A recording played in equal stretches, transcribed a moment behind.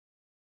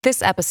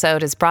This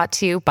episode is brought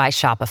to you by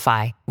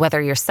Shopify.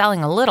 Whether you're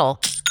selling a little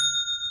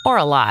or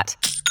a lot,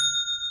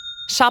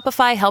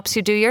 Shopify helps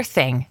you do your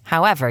thing,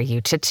 however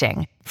you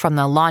cha-ching. From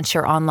the launch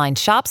your online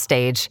shop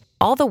stage,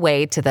 all the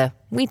way to the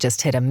we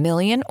just hit 1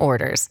 million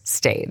orders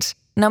stage.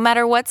 No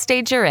matter what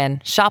stage you're in,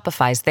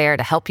 Shopify's there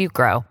to help you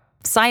grow.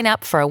 Sign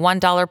up for a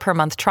 $1 per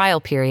month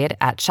trial period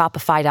at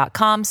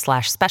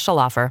shopify.com/special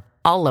offer,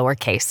 all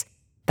lowercase.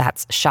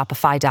 That's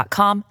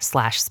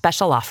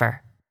shopify.com/special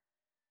offer.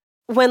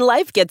 When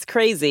life gets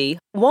crazy,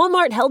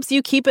 Walmart helps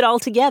you keep it all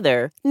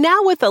together.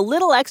 Now with a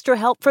little extra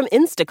help from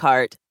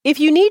Instacart. If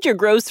you need your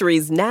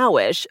groceries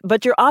now-ish,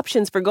 but your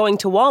options for going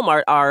to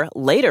Walmart are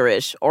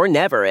later-ish or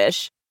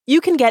never-ish,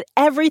 you can get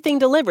everything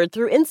delivered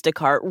through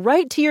Instacart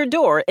right to your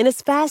door in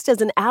as fast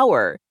as an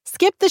hour.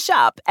 Skip the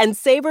shop and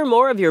savor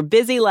more of your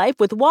busy life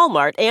with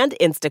Walmart and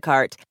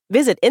Instacart.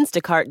 Visit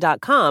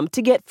instacart.com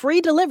to get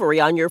free delivery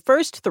on your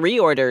first 3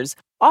 orders.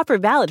 Offer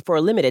valid for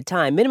a limited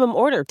time. Minimum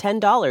order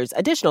 $10.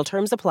 Additional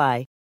terms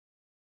apply.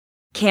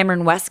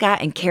 Cameron Westcott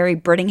and Carrie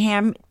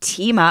Brittingham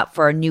team up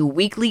for a new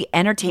weekly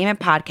entertainment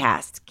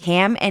podcast,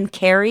 Cam and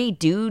Carrie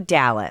Do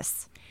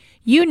Dallas.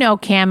 You know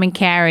Cam and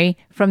Carrie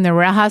from The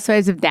Real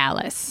Housewives of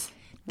Dallas.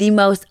 The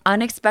most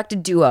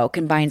unexpected duo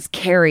combines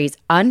Carrie's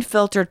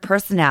unfiltered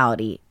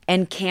personality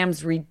and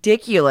Cam's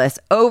ridiculous,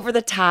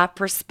 over-the-top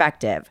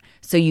perspective,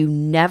 so you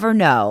never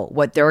know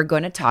what they're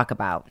going to talk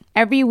about.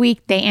 Every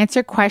week, they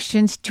answer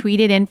questions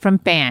tweeted in from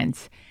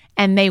fans,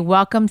 and they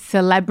welcome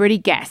celebrity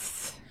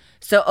guests.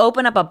 So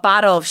open up a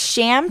bottle of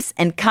Shams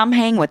and come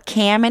hang with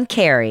Cam and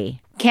Carrie.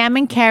 Cam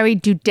and Carrie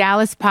Do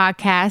Dallas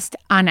podcast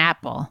on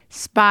Apple,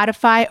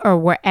 Spotify, or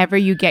wherever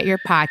you get your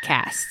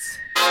podcasts.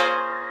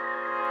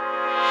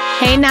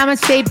 Hey,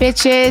 namaste,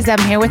 bitches.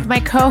 I'm here with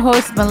my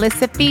co-host,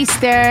 Melissa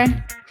Feaster.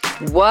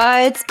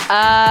 What's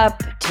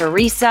up,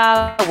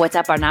 Teresa? What's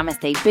up, our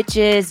namaste,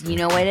 bitches? You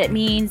know what it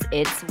means.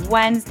 It's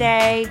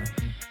Wednesday.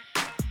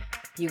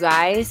 You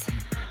guys,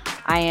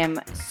 I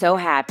am so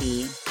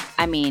happy.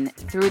 I mean,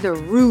 through the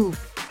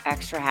roof,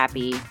 extra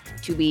happy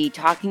to be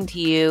talking to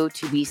you,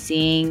 to be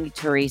seeing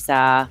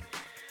Teresa.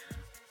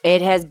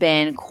 It has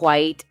been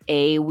quite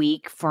a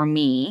week for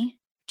me.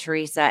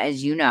 Teresa,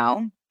 as you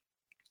know,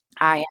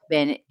 I have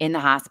been in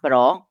the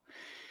hospital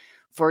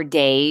for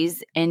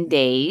days and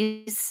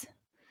days.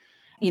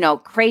 You know,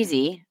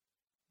 crazy,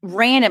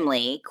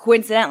 randomly,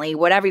 coincidentally,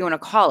 whatever you want to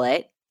call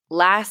it.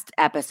 Last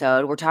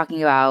episode, we're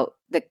talking about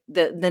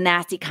the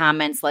nasty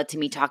comments led to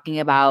me talking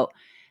about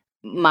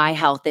my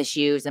health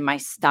issues and my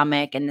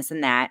stomach and this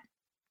and that.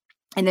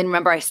 And then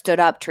remember, I stood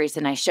up, Teresa,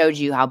 and I showed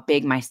you how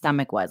big my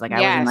stomach was. Like I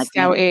was in like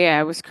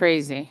it was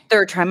crazy.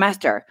 3rd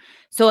trimester.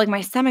 So like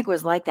my stomach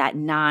was like that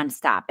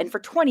nonstop. And for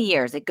 20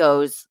 years, it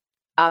goes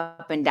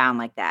up and down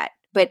like that.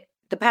 But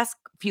the past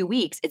few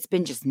weeks, it's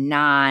been just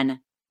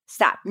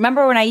non-stop.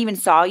 Remember when I even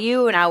saw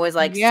you and I was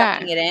like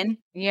sucking it in?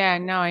 Yeah,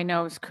 no, I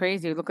know. It was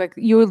crazy. It looked like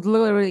you would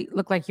literally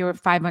look like you were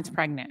 5 months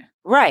pregnant.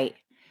 Right.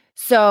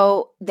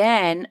 So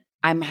then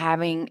I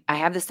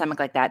have the stomach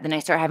like that. Then I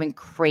start having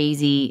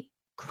crazy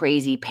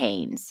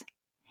pains.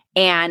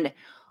 And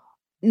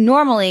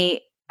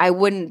normally I'd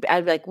be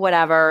like,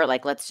 whatever,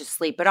 like, let's just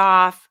sleep it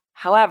off.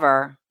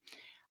 However,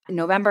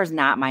 November is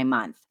not my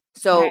month.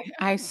 So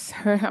I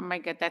heard, oh my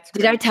God, that's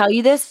crazy. Did I tell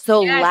you this?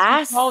 So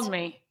yes, you told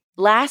me.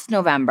 Last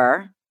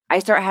November, I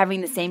start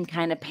having the same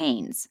kind of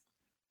pains.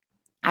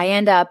 I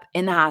end up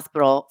in the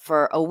hospital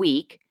for a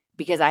week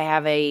because I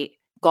have a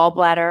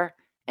gallbladder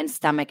and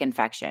stomach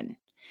infection.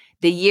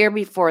 The year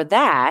before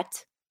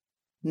that,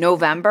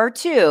 November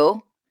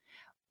 2,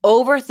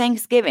 over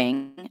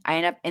Thanksgiving, I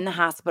end up in the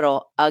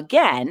hospital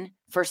again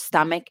for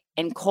stomach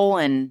and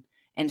colon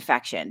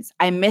infections.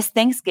 I missed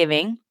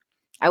Thanksgiving.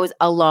 I was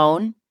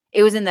alone.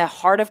 It was in the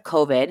heart of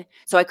COVID,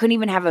 so I couldn't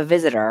even have a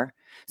visitor.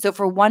 So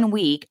for 1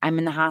 week, I'm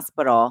in the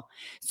hospital.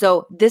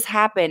 So this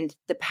happened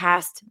the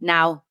past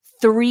now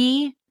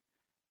 3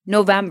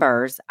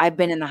 Novembers I've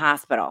been in the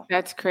hospital.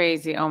 That's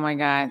crazy. Oh my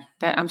God.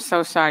 I'm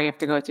so sorry you have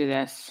to go through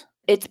this.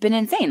 It's been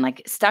insane.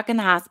 Like stuck in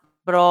the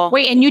hospital.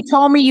 Wait, and you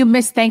told me you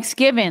missed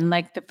Thanksgiving,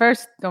 like the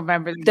first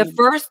November.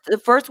 The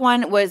first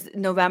one was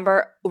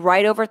November,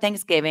 right over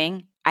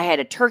Thanksgiving. I had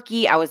a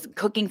turkey. I was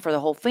cooking for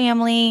the whole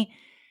family.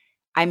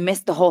 I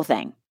missed the whole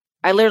thing.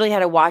 I literally had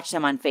to watch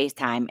them on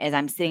FaceTime as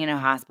I'm sitting in a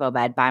hospital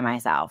bed by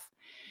myself.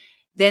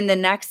 Then the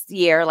next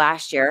year,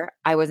 last year,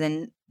 I was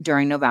in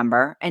during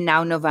November, and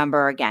now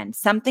November again.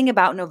 Something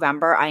about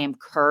November, I am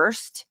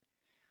cursed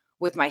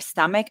with my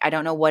stomach. I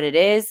don't know what it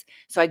is.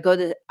 So I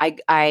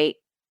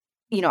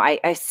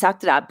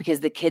sucked it up because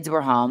the kids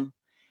were home.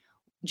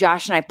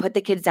 Josh and I put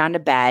the kids down to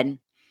bed,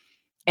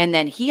 and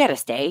then he had to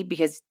stay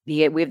because we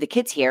have the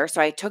kids here. So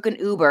I took an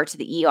Uber to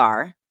the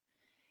ER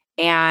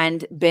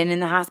and been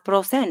in the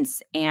hospital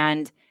since.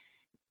 And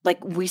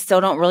like, we still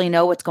don't really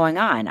know what's going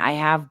on. I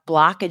have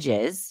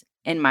blockages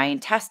in my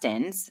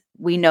intestines.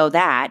 We know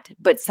that,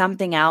 but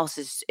something else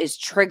is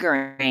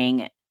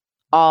triggering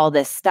all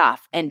this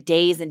stuff, and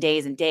days and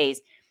days and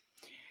days.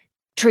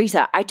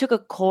 Teresa, I took a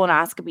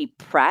colonoscopy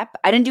prep.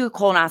 I didn't do a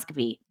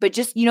colonoscopy, but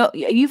just,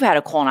 you've had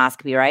a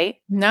colonoscopy, right?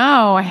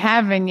 No, I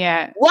haven't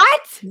yet.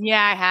 What?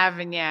 Yeah, I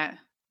haven't yet.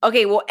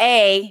 Okay, well,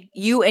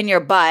 you and your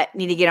butt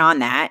need to get on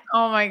that.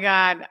 Oh my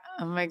God.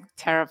 I'm like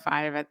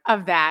terrified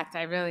of that.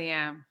 I really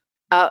am.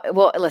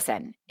 Well,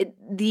 listen,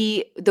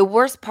 the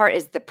worst part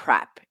is the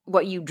prep,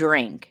 what you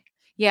drink.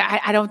 Yeah,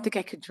 I don't think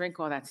I could drink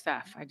all that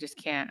stuff. I just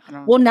can't.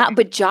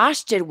 But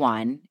Josh did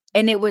one,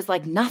 and it was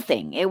like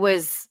nothing. It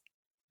was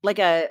like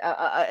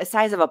a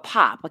size of a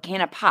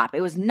can of pop.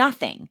 It was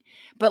nothing.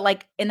 But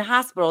like in the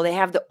hospital, they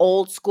have the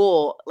old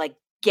school, like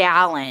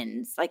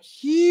gallons, like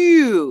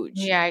huge.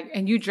 Yeah,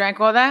 and you drank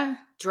all that?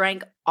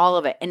 Drank all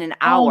of it in an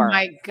hour. Oh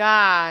my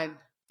God.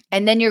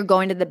 And then you're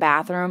going to the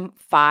bathroom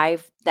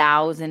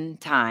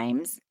 5,000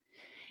 times.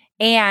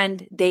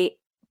 And they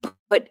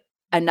put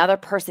another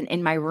person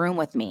in my room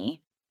with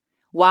me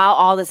while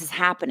all this is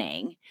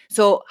happening.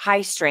 So,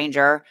 hi,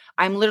 stranger.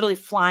 I'm literally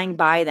flying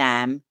by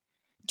them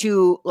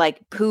to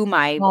like poo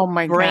my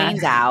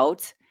brains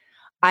out.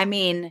 I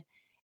mean,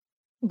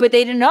 but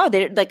they didn't know.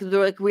 They're like,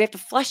 we have to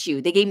flush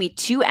you. They gave me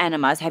 2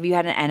 enemas. Have you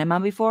had an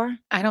enema before?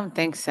 I don't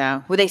think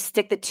so. Where they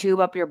stick the tube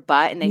up your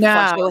butt and they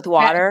flush it with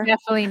water?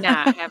 Definitely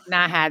not. Have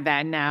not had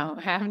that. No,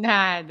 have not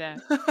had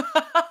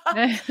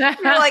that.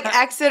 You're like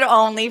exit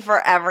only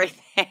for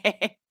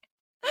everything.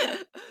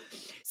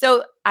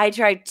 So I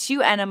tried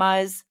 2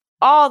 enemas,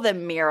 all the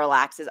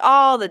Miralaxes,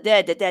 all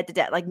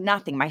the like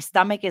nothing. My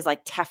stomach is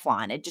like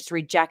Teflon. It just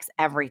rejects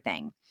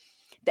everything.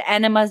 The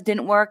enemas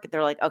didn't work.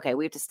 They're like, okay,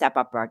 we have to step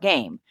up our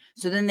game.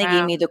 So then they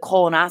gave me the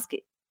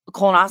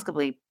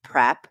colonoscopy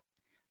prep.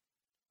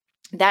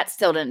 That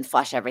still didn't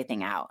flush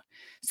everything out.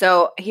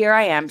 So here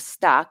I am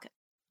stuck.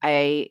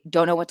 I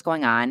don't know what's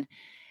going on.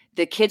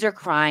 The kids are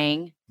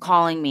crying,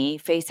 calling me,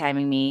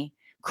 FaceTiming me,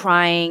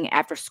 crying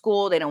after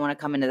school. They don't want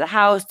to come into the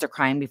house. They're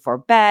crying before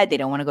bed. They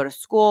don't want to go to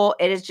school.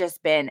 It has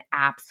just been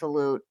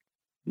absolute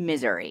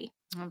misery.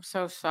 I'm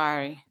so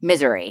sorry.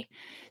 Misery.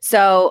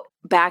 So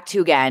back to,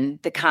 again,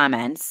 the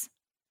comments.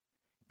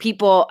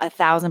 People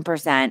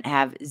 1,000%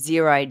 have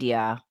zero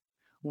idea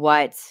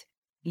what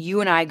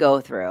you and I go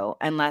through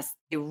unless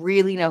they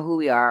really know who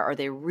we are or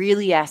they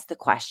really ask the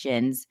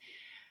questions.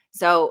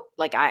 So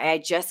like I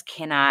just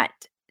cannot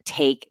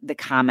take the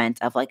comment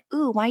of like,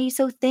 ooh, why are you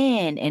so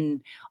thin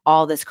and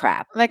all this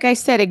crap. Like I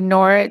said,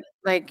 ignore it.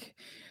 Like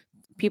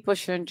people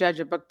shouldn't judge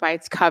a book by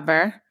its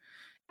cover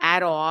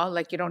at all.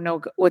 Like you don't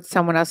know what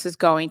someone else is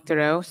going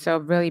through. So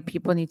really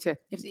people need to,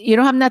 if you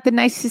don't have nothing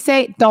nice to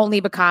say, don't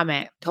leave a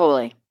comment.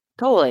 Totally.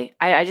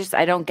 I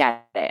don't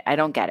get it. I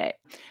don't get it.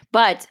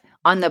 But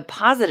on the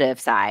positive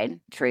side,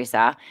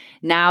 Teresa,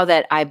 now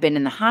that I've been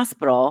in the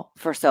hospital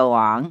for so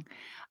long,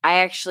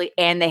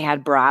 and they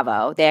had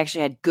Bravo. They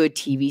actually had good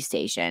TV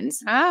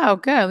stations. Oh,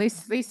 good. At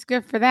least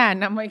good for that.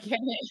 And I'm like, yeah.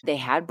 They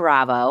had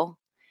Bravo,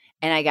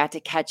 and I got to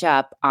catch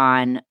up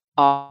on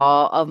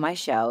all of my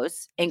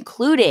shows,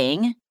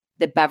 including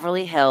the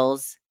Beverly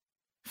Hills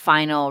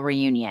final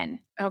reunion.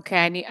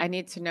 Okay, I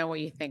need to know what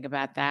you think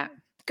about that.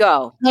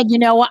 Go. And you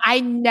know what? I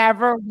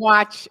never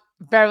watched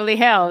Beverly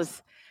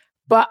Hills,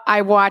 but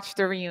I watched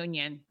the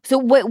reunion. So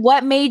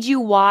what made you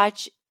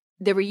watch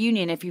the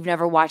reunion if you've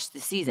never watched the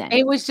season?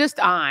 It was just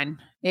on.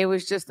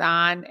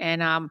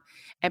 And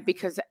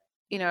because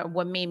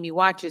what made me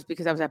watch is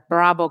because I was at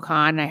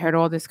BravoCon. I heard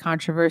all this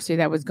controversy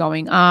that was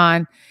going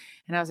on,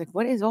 and I was like,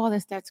 "What is all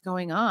this that's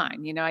going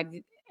on?"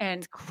 And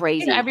it's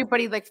crazy.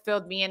 Everybody like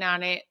filled me in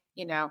on it,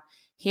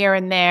 here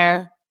and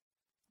there.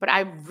 But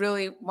I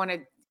really want to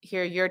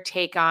hear your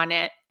take on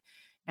it,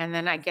 and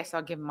then I guess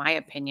I'll give my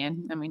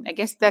opinion. I mean, I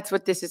guess that's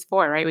what this is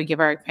for, right? We give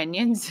our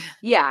opinions.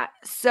 Yeah.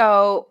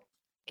 So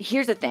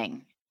here's the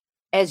thing.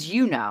 As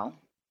you know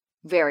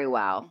very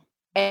well,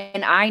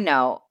 and I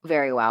know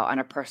very well on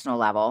a personal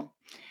level,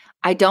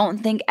 I don't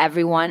think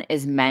everyone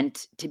is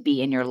meant to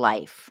be in your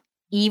life.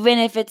 Even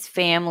if it's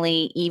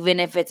family, even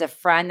if it's a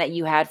friend that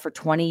you had for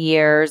 20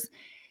 years,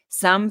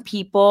 some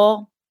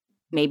people,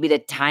 maybe the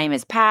time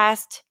has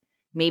passed.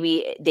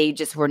 Maybe they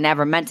just were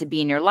never meant to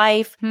be in your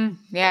life.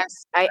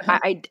 Yes.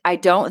 I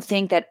don't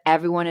think that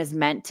everyone is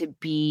meant to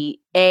be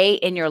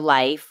in your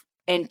life,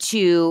 and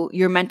 2,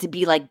 you're meant to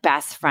be like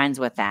best friends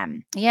with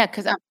them. Yeah,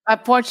 because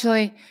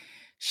unfortunately,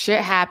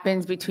 shit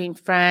happens between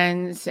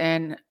friends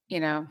and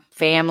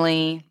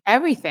family,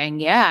 everything.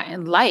 Yeah,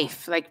 and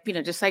life, like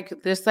just like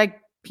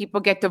people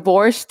get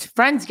divorced,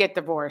 friends get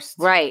divorced.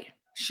 Right.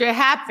 Shit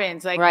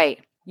happens. Like right.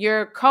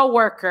 Your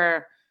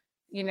coworker.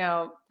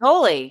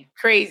 Totally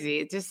crazy.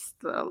 It just,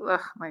 oh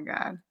my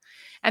God.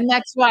 And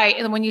that's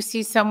why when you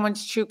see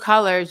someone's true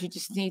colors, you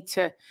just need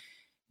to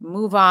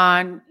move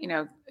on.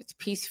 It's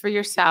peace for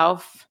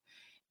yourself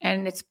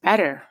and it's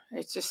better.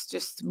 It's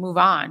just move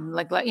on.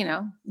 Like,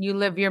 you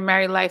live your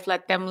married life,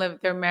 let them live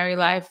their married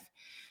life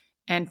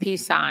and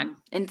peace on.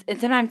 And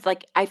sometimes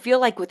like, I feel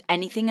like with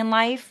anything in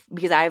life,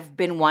 because I've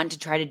been one to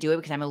try to do it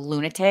because I'm a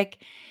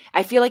lunatic.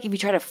 I feel like if you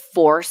try to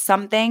force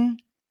something,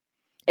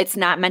 it's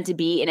not meant to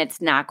be and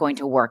it's not going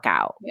to work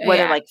out.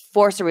 Whether Yeah. like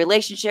force a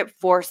relationship,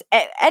 force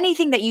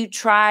anything that you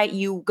try,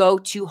 you go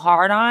too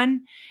hard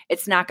on,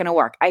 it's not going to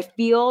work. I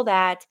feel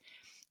that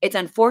it's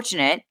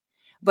unfortunate,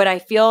 but I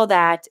feel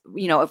that, if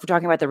we're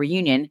talking about the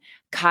reunion,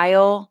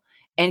 Kyle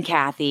and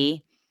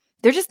Kathy,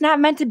 they're just not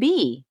meant to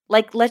be.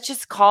 Like, let's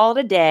just call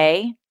it a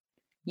day.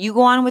 You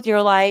go on with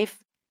your life.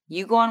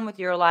 You go on with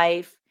your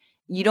life.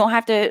 You don't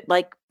have to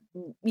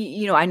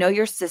I know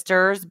you're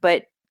sisters,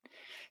 but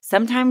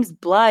sometimes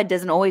blood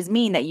doesn't always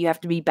mean that you have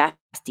to be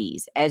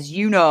besties, as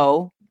you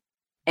know,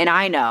 and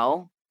I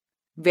know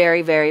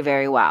very, very,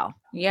 very well.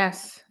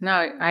 Yes. No,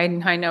 I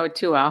know it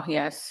too well.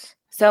 Yes.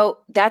 So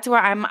that's where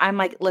I'm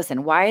like,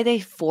 listen, why are they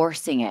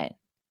forcing it?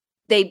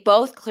 They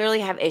both clearly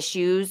have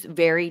issues,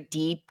 very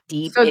deep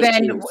So issues.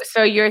 then,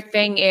 so your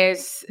thing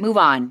is, Move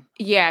on.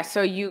 yeah.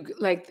 So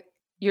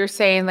you're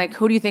saying like,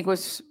 who do you think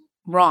was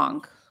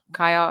wrong,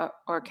 Kyle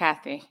or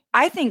Kathy?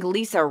 I think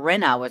Lisa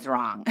Rinna was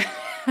wrong.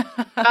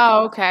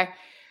 Oh, okay.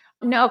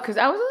 No, because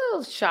I was a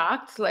little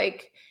shocked.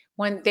 Like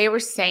when they were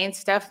saying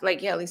stuff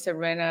like, yeah, Lisa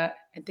Rinna,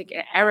 I think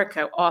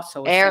Erica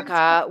also was saying stuff.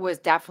 Erica was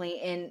definitely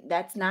in.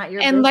 That's not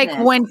your And business.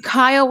 like when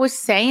Kyle was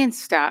saying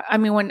stuff,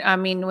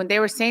 when they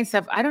were saying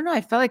stuff, I don't know.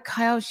 I felt like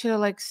Kyle should have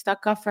like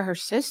stuck up for her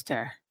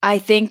sister. I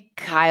think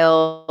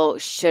Kyle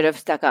should have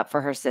stuck up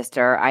for her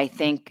sister. I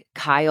think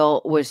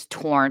Kyle was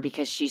torn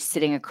because she's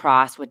sitting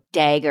across with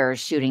daggers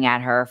shooting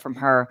at her from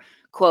her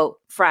quote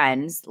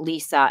friends,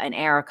 Lisa and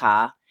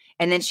Erica.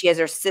 And then she has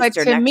her sister But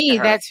to next me, to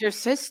her. that's your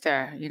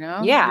sister,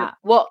 Yeah.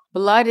 Well,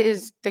 blood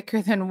is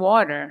thicker than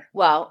water.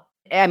 Well,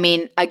 I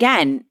mean,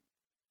 again,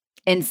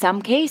 in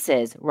some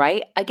cases,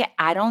 right? Again,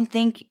 I don't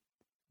think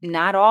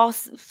not all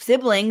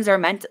siblings are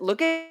meant to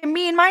look at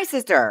me and my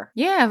sister.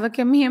 Yeah, look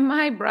at me and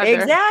my brother.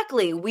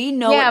 Exactly. We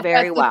know it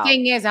very but well. The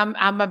thing is,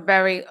 I'm a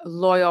very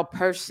loyal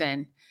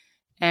person.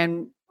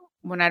 And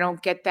when I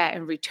don't get that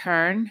in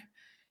return,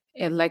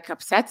 it like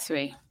upsets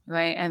me.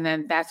 Right. And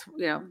then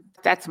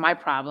that's my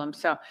problem.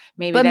 So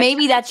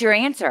maybe that's your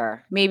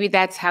answer. Maybe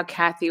that's how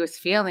Kathy was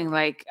feeling.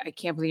 Like, I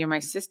can't believe you're my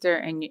sister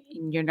and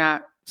you're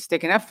not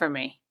sticking up for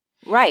me.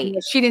 Right.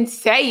 She didn't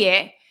say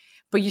it,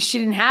 but you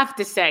shouldn't have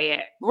to say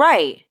it.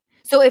 Right.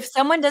 So if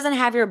someone doesn't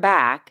have your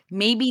back,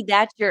 maybe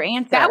that's your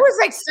answer. That was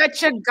like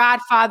such a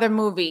Godfather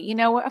movie. You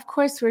know, of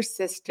course we're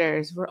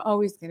sisters. We're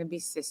always going to be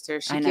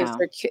sisters. She gives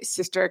her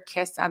sister a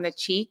kiss on the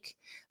cheek,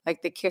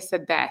 like the kiss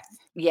of death.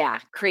 Yeah.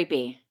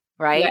 Creepy.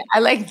 Right. Yeah,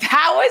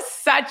 that was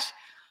such,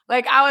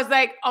 like, I was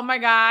like, oh my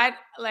God,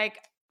 like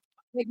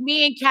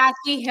me and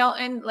Kathy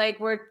Hilton, like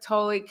we're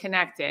totally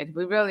connected.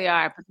 We really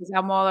are, because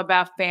I'm all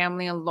about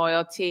family and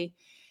loyalty.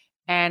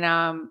 And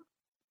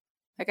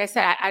like I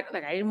said, I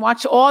didn't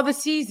watch all the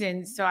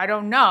seasons, so I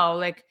don't know.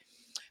 Like,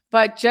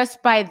 but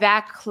just by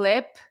that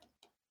clip,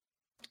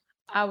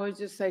 I was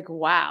just like,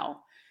 wow.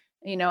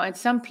 And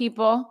some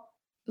people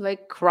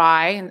like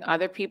cry and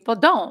other people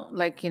don't.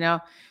 Like,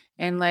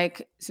 and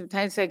like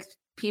sometimes like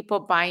people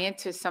buy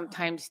into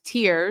sometimes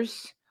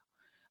tears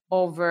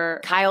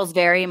over Kyle's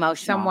very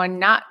emotional. Someone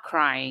not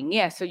crying.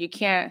 Yeah. So you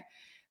can't,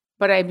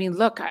 but I mean,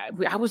 look,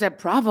 I was at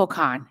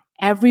BravoCon.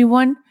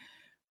 Everyone,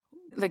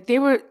 like they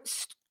were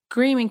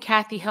screaming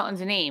Kathy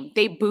Hilton's name.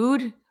 They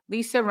booed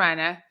Lisa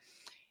Rinna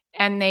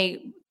and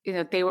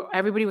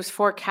everybody was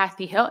for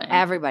Kathy Hilton.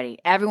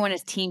 Everyone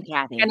is team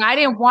Kathy. And I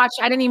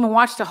didn't even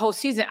watch the whole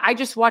season. I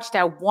just watched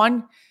that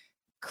one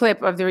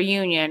clip of the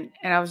reunion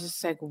and I was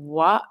just like,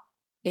 what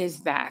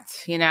is that?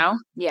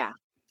 Yeah.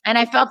 And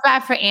I felt bad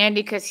for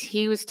Andy because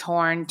he was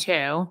torn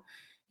too.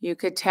 You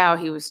could tell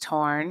he was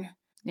torn,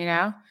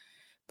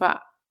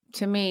 but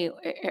to me,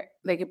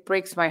 it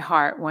breaks my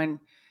heart when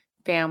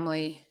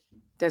family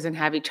doesn't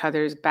have each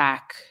other's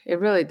back. It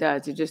really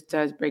does. It just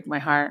does break my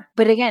heart.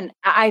 But again,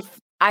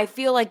 I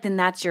feel like then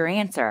that's your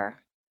answer.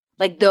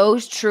 Like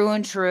those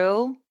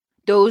true,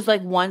 those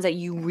like ones that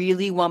you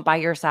really want by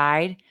your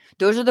side,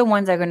 those are the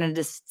ones that are going to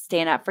just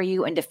stand up for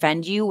you and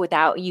defend you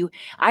without you.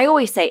 I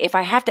always say, if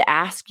I have to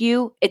ask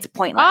you, it's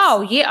pointless.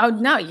 Oh, yeah. Oh,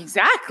 no,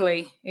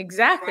 exactly.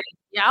 Exactly.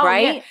 Yeah. Oh,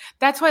 right. Yeah.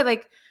 That's why,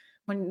 like,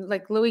 when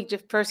like Louis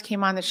just first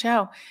came on the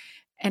show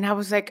and I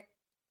was like,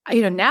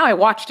 now I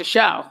watched the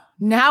show.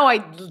 Now I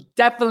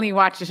definitely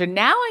watched the show.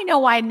 Now I know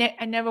why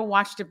I never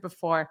watched it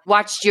before.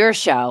 Watched your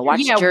show.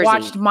 Watched Jersey.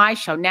 Watched my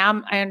show.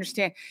 Now I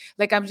understand.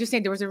 Like, I'm just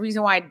saying there was a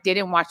reason why I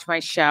didn't watch my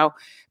show,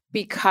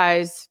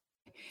 because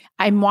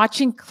I'm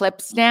watching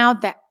clips now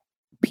that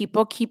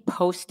people keep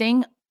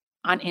posting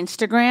on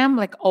Instagram,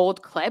 like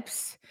old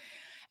clips.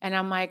 And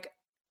I'm like,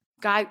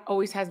 God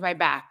always has my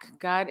back.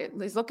 God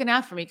is looking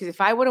out for me. Because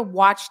if I would have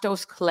watched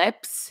those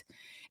clips,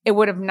 it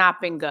would have not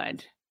been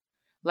good.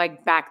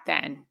 Like back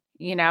then,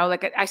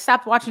 like I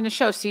stopped watching the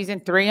show season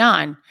 3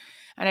 on,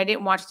 and I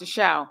didn't watch the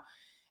show.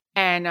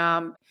 And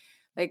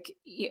like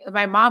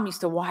my mom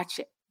used to watch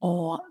it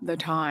all the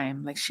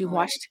time. Like she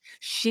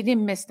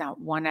didn't miss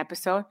not one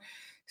episode,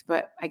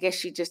 but I guess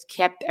she just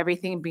kept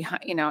everything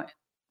behind,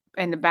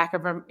 in the back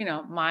of her,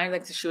 mind,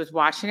 like she was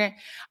watching it.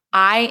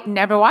 I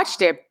never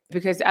watched it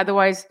because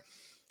otherwise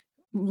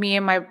we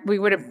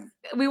would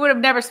have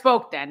never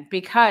spoke then,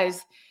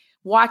 because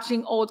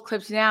watching old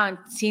clips now and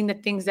seeing the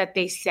things that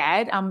they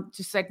said, I'm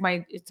just like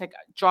it's like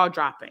jaw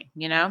dropping,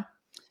 you know?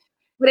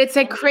 But it's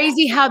like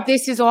crazy how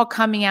this is all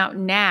coming out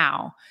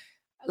now,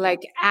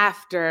 like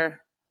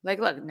after, like,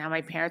 look, now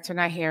my parents are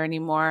not here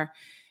anymore.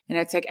 And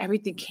it's like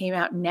everything came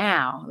out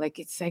now. Like,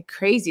 it's like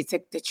crazy. It's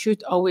like the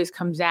truth always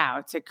comes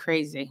out. It's like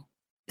crazy.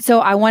 So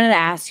I wanted to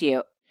ask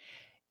you,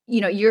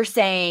 you're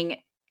saying,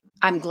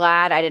 I'm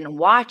glad I didn't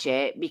watch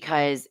it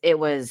because it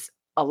was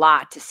a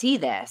lot to see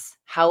this.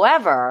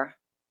 However,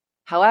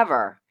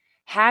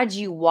 had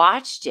you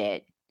watched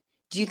it,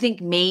 do you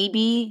think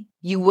maybe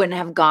you wouldn't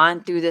have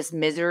gone through this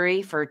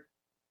misery for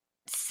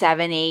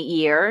 7, 8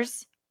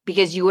 years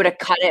because you would have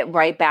cut it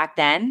right back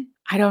then?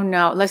 I don't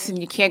know. Listen,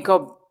 you can't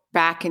go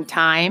back in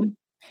time.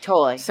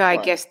 Totally. So I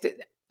guess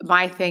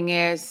my thing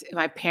is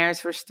my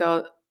parents were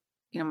still,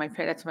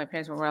 that's my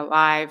parents were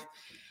alive.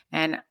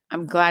 And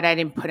I'm glad I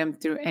didn't put them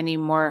through any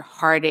more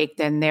heartache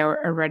than they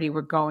already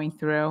were going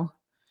through,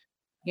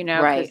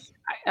 Right. 'cause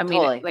I mean,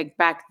 Totally. like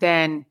back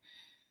then,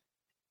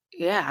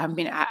 yeah, I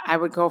mean, I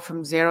would go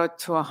from 0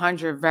 to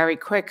 100 very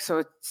quick.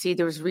 So see,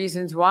 there was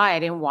reasons why I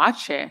didn't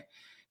watch it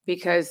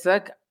because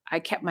look, I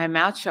kept my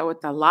mouth shut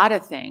with a lot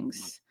of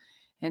things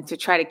and to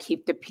try to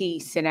keep the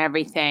peace and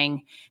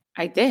everything.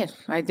 I did.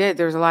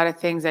 There was a lot of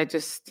things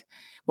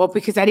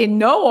because I didn't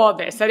know all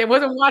this. I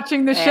wasn't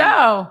watching the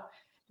show.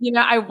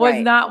 I was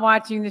not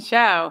watching the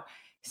show.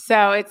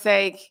 So it's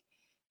like,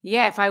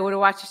 yeah, if I would have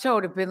watched the show, it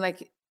would have been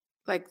like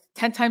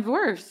 10 times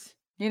worse.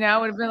 It would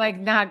have been like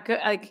not good.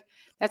 Like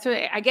that's what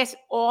I guess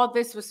all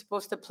this was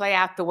supposed to play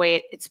out the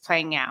way it's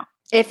playing out.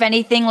 If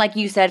anything, like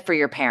you said, for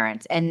your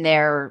parents and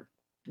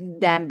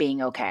them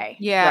being okay.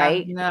 Yeah.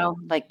 Right? No.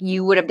 Like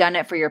you would have done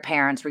it for your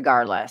parents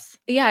regardless.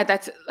 Yeah,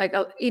 that's like,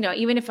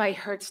 even if I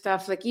heard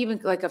stuff, like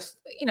even like,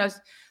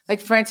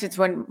 like for instance,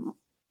 when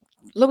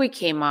Louis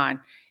came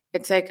on,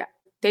 it's like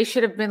they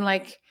should have been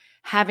like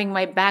having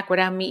my back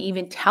without me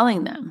even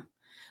telling them.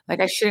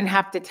 Like I shouldn't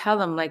have to tell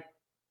them, like,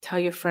 tell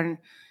your friend,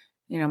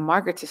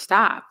 Margaret to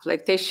stop.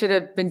 Like they should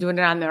have been doing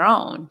it on their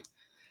own.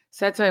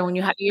 So that's why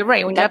you're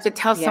right. When you have to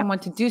tell someone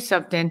to do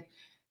something,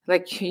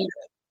 like,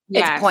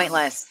 it's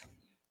pointless.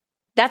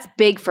 That's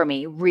big for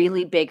me,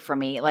 really big for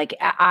me. Like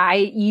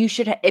you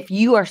should, if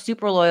you are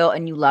super loyal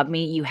and you love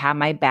me, you have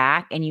my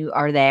back and you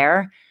are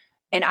there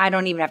and I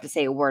don't even have to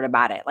say a word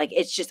about it. Like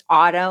it's just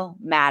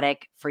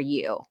automatic for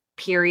you,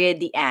 period,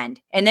 the end.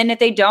 And then if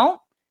they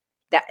don't,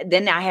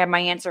 then I have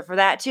my answer for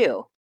that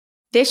too.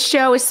 This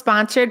show is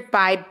sponsored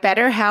by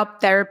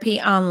BetterHelp Therapy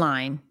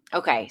Online.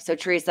 Okay, so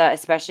Teresa,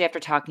 especially after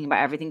talking about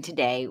everything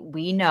today,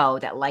 we know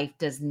that life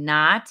does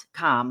not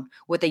come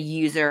with a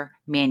user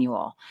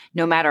manual,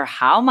 no matter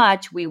how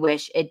much we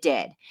wish it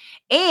did.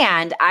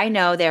 And I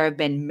know there have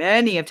been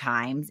many of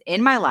times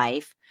in my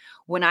life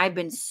when I've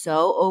been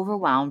so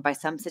overwhelmed by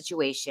some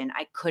situation,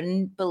 I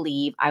couldn't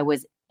believe I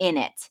was in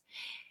it.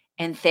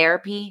 And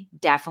therapy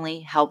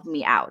definitely helped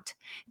me out.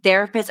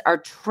 Therapists are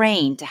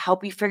trained to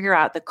help you figure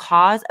out the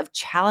cause of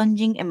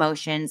challenging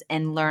emotions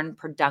and learn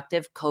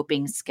productive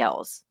coping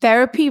skills.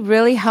 Therapy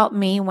really helped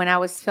me when I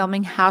was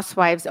filming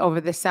Housewives over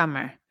the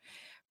summer.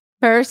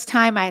 First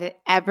time I'd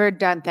ever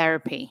done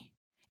therapy,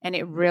 and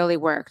it really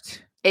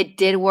worked. It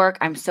did work.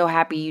 I'm so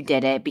happy you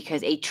did it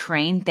because a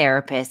trained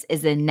therapist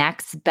is the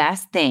next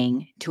best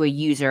thing to a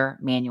user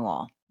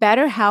manual.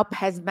 BetterHelp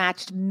has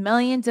matched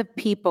millions of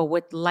people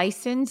with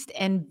licensed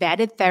and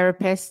vetted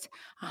therapists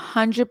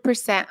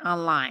 100%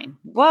 online.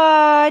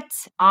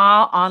 What?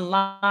 All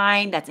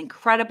online? That's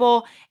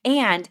incredible.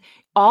 And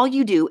all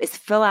you do is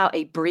fill out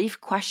a brief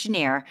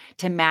questionnaire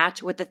to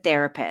match with the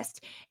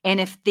therapist.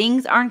 And if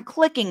things aren't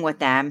clicking with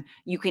them,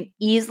 you can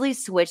easily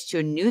switch to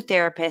a new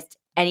therapist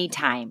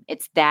anytime.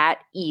 It's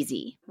that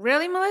easy.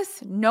 Really,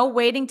 Melissa? No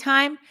waiting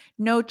time,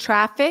 no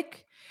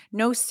traffic,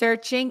 no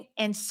searching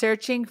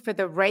for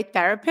the right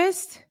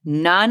therapist?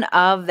 None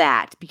of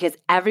that, because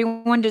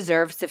everyone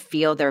deserves to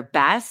feel their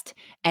best,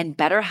 and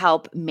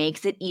BetterHelp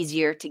makes it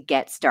easier to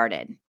get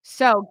started.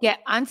 So get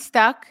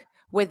unstuck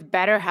with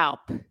BetterHelp.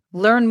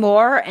 Learn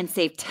more and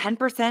save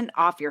 10%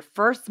 off your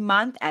first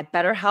month at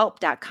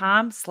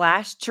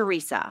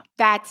betterhelp.com/Teresa.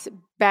 That's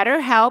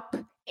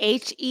BetterHelp,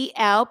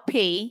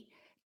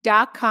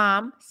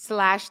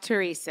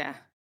 HELP.com/Teresa.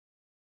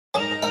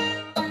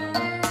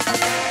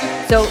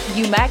 So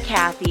you met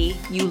Kathy,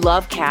 you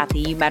love Kathy,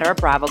 you met her at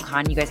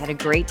BravoCon, you guys had a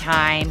great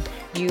time.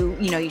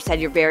 You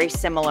said you're very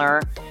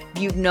similar.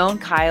 You've known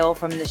Kyle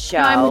from the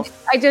show. No,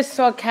 I just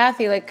saw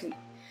Kathy, like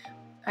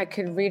I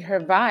could read her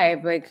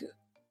vibe. Like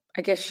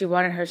I guess she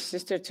wanted her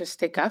sister to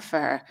stick up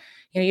for her.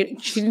 She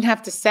didn't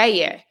have to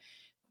say it,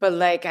 but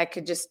like I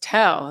could just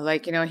tell.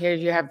 Like, here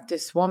you have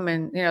this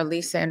woman,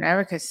 Lisa and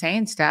Erica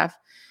saying stuff,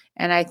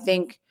 and I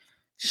think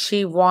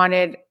she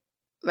wanted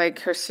like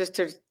her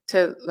sister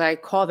to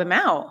like call them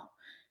out.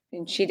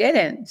 And she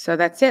didn't. So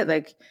that's it.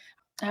 Like,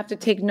 I have to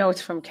take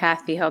notes from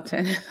Kathy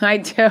Hilton. I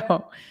do.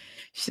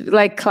 She,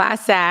 like,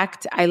 class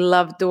act. I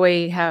loved the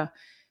way how,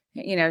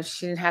 she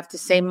didn't have to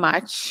say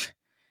much.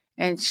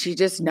 And she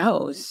just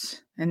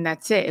knows. And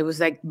that's it. It was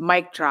like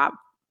mic drop.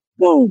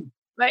 Boom.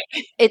 Like,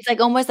 It's like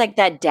almost like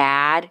that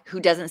dad who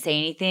doesn't say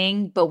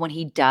anything, but when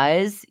he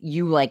does,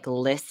 you like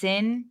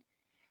listen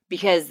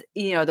because,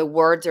 the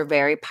words are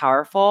very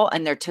powerful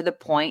and they're to the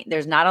point.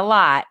 There's not a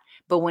lot,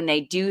 but when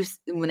they do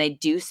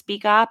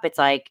speak up, it's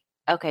like,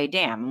 okay,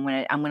 damn,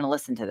 I'm going to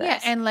listen to yeah,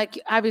 this. and like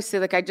obviously,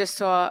 like I just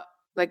saw,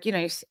 like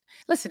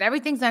listen,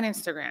 everything's on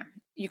Instagram.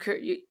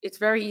 It's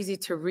very easy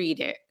to read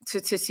it,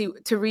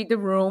 to read the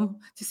room,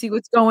 to see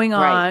what's going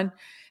Right. on.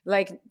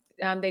 Like,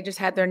 they just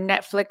had their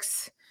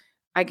Netflix,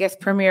 I guess,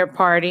 premiere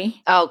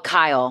party. Oh,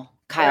 Kyle.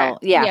 Right.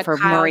 Yeah, Yeah, for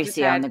Kyle just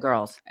Mauricio and had, the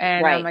girls.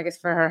 and Right. I guess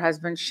for her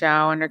husband's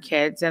show and her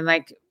kids, and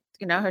like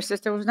her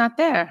sister was not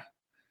there.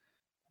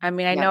 I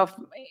mean, I Yep. know if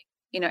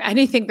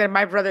anything that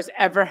my brother's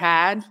ever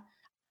had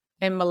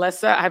and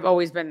Melissa, I've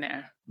always been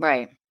there.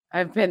 Right.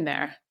 I've been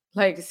there.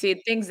 Like, see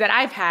things that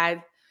I've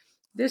had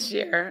this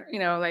year,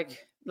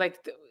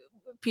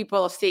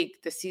 people see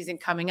the season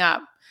coming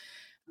up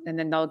and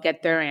then they'll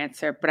get their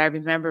answer. But I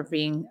remember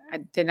I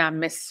did not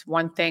miss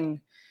one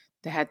thing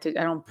that had to,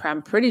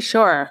 I'm pretty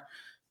sure,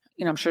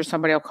 I'm sure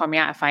somebody will call me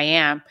out if I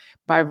am,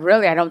 but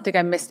I don't think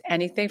I missed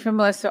anything from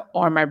Melissa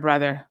or my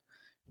brother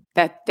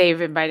that they've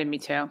invited me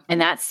to.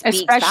 And that speaks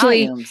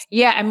Especially, volumes.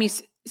 yeah, I mean,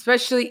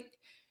 especially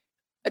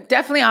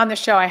definitely on the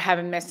show, I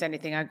haven't missed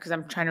anything because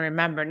I'm trying to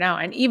remember now.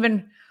 And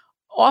even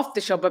off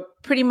the show, but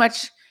pretty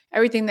much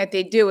everything that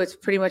they do is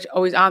pretty much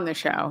always on the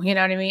show. You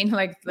know what I mean?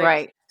 Like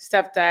Right.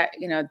 stuff that,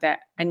 that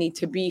I need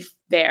to be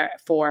there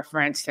for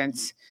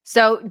instance.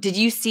 So did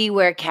you see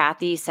where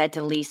Kathy said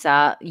to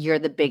Lisa, you're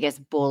the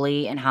biggest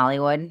bully in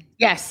Hollywood?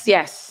 Yes.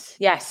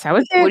 I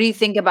was there. What do you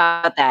think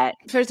about that?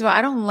 First of all,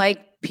 I don't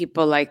like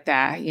people like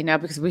that,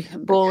 because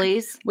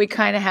Bullies? we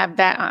kind of have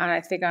that on,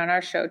 I think, on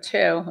our show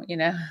too,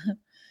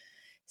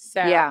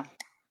 So Yeah.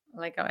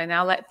 like, and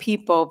I'll let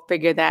people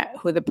figure that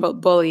who the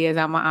bully is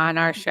on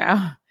our show,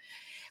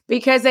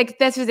 because like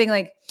that's the thing.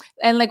 Like,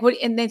 and like what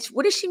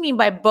does she mean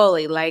by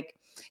bully? Like,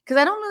 because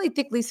I don't really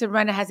think Lisa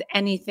Rinna has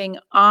anything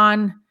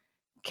on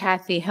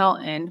Kathy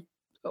Hilton,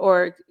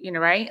 or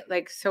right?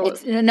 Like, so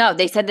No,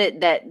 they said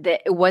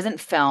that it wasn't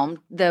filmed.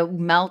 The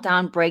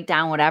meltdown,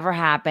 breakdown, whatever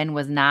happened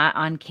was not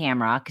on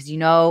camera because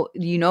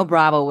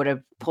Bravo would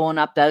have pulling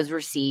up those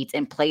receipts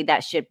and played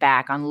that shit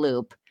back on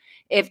loop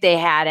if they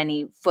had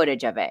any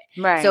footage of it.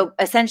 right. So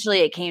essentially,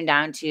 it came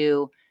down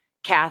to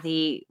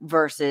Kathy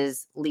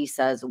versus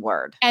Lisa's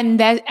word. And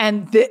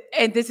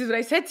this is what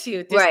I said to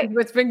you. This is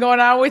what's been going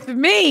on with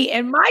me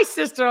and my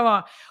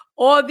sister-in-law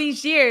all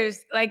these years.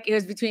 Like, it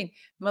was between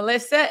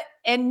Melissa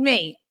and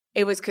me.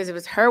 It was because it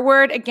was her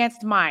word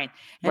against mine.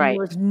 And there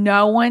was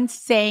no one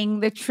saying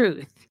the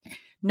truth.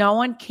 No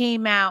one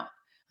came out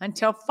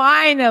until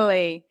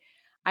finally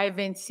I've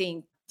been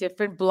seeing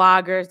different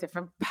bloggers,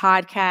 different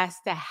podcasts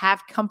that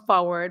have come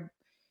forward,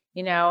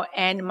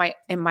 and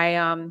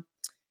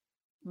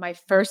my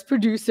first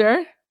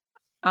producer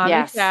on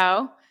the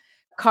show,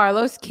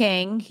 Carlos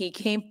King, he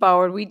came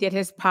forward. We did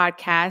his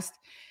podcast,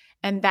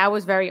 and that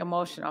was very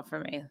emotional for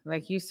me.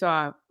 Like you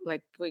saw,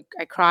 like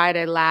I cried,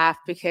 I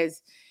laughed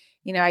because,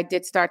 I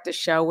did start the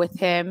show with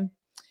him.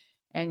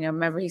 And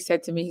remember he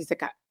said to me, he's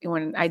like,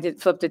 when I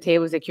did flip the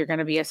table, he's like, you're going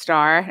to be a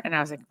star. And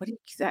I was like,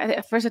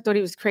 at first I thought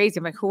he was crazy.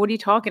 I'm like, what are you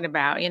talking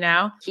about?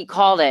 He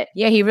called it.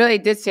 Yeah, he really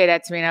did say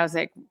that to me. And I was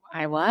like,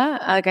 I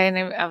what? Like,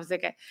 I was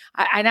like,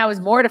 I was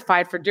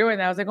mortified for doing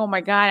that. I was like, oh my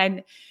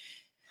God.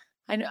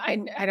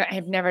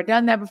 I've never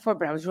done that before,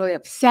 but I was really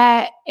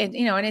upset. And,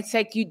 and it's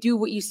like, you do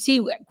what you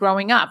see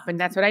growing up. And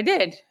that's what I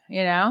did,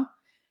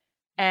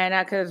 and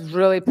I was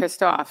really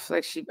pissed off.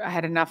 Like I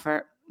had enough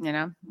of,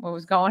 what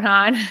was going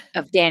on.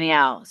 Of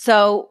Danielle.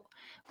 So,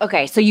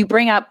 okay. So you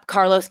bring up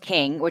Carlos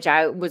King, which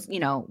I was,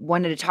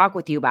 wanted to talk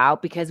with you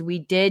about because we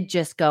did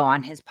just go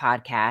on his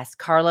podcast.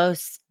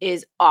 Carlos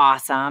is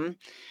awesome.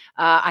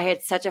 I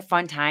had such a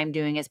fun time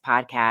doing his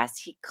podcast.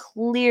 He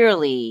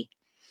clearly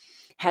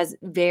has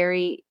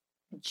very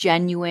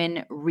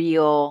genuine,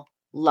 real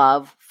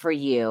love for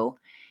you.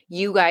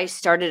 You guys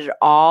started it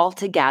all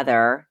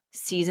together.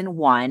 Season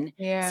 1.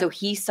 Yeah. So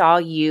he saw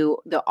you,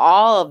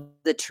 all of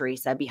the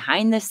Teresa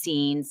behind the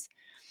scenes.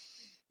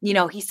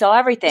 He saw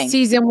everything.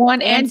 Season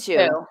 1 and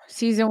 2.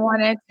 Season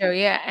 1 and 2.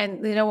 Yeah.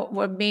 And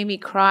what made me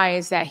cry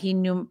is that he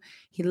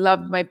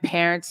loved my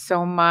parents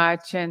so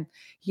much. And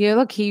he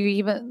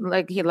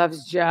even he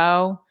loves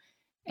Joe.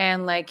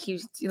 And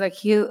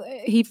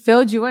he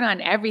filled you in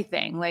on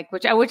everything. Like,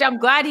 which I'm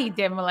glad he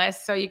did, Melissa.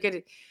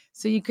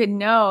 So you could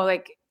know,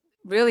 like,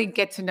 really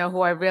get to know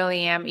who I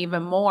really am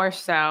even more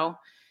so.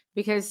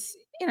 Because,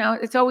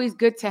 it's always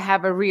good to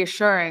have a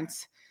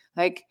reassurance,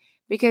 like,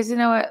 because,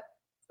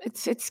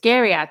 it's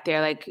scary out there.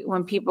 Like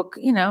when people,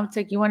 it's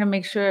like, you want to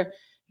make sure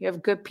you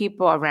have good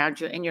people around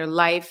you in your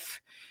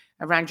life,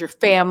 around your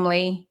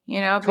family,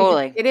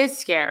 Totally. It is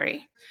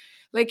scary.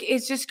 Like,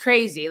 it's just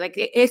crazy. Like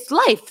it's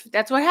life.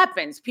 That's what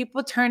happens.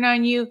 People turn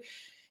on you.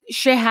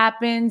 Shit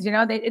happens,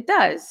 it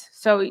does.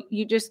 So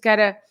you just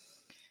gotta,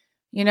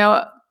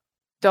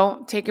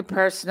 don't take it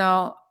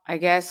personal, I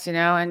guess,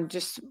 and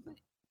just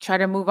try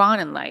to move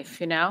on in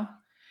life,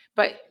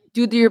 but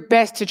do your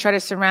best to try to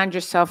surround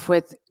yourself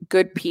with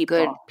good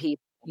people.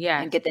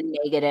 Yes. and get the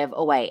negative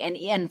away. And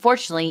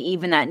unfortunately,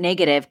 even that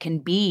negative can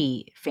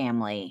be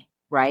family,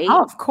 right?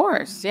 Oh, of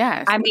course.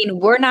 Yes. I mean,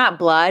 we're not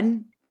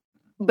blood,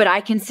 but I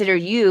consider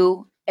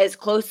you as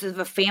close of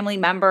a family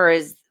member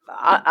as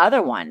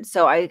other ones.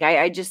 So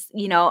I just,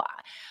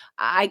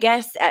 I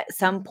guess at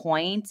some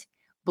point,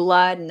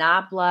 blood,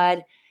 not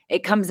blood,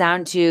 it comes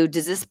down to,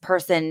 does this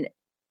person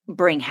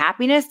bring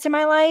happiness to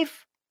my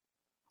life?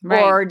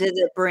 Right. Or does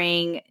it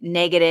bring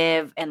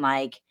negative and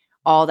like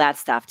all that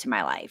stuff to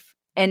my life?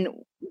 And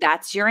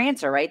that's your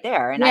answer right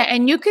there. And Yeah,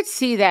 and you could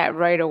see that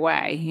right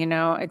away.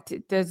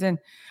 It doesn't.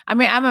 I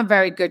mean, I'm a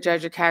very good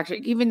judge of character,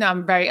 even though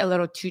I'm a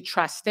little too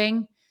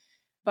trusting.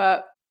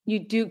 But you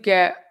do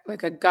get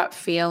like a gut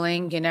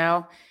feeling,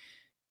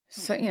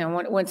 So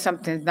when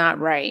something's not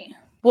right.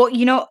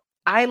 well,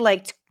 I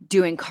liked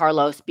doing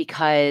Carlos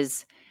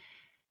because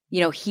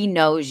he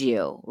knows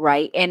you,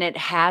 right? And it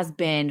has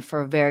been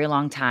for a very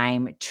long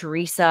time,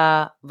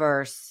 Teresa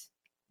versus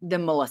the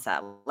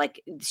Melissa.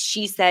 Like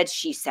she said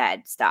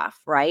stuff,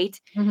 right?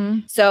 Mm-hmm.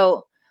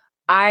 So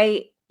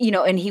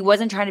and he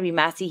wasn't trying to be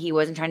messy. He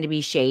wasn't trying to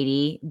be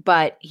shady,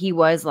 but he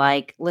was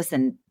like,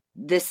 listen,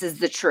 this is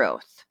the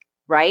truth,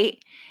 right?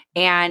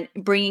 And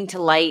bringing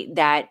to light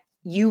that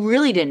you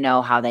really didn't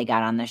know how they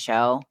got on the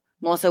show.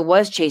 Melissa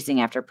was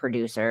chasing after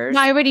producers.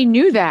 No, I already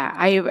knew that.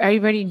 I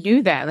already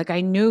knew that. Like I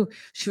knew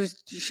she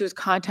was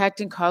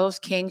contacting Carlos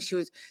King. She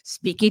was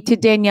speaking to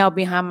Danielle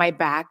behind my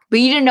back. But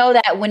you didn't know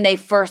that when they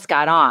first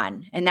got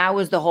on, and that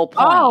was the whole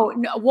point. Oh,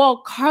 no, well,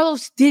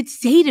 Carlos did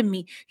say to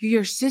me,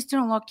 "Your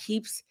sister-in-law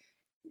keeps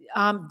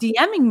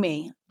DMing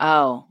me."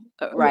 Oh,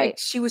 right.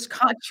 She was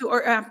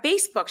or on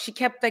Facebook. She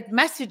kept like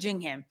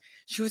messaging him.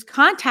 She was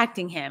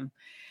contacting him.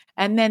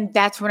 And then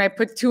that's when I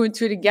put two and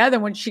two together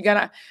when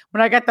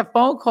I got the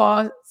phone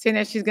call saying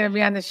that she's going to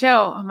be on the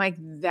show. I'm like,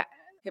 that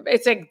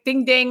it's like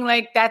ding, ding.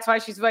 Like, that's why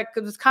she's like,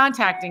 was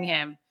contacting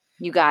him.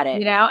 You got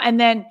it. And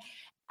then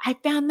I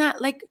found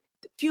that like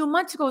a few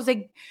months ago, it was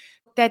like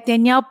that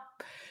Danielle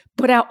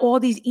put out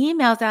all these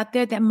emails out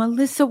there that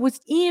Melissa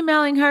was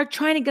emailing her,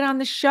 trying to get on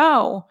the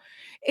show.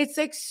 It's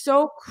like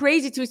so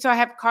crazy to me. So I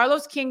have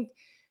Carlos King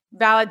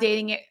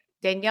validating it.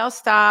 Danielle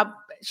Staub,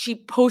 she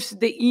posted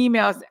the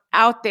emails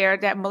out there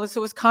that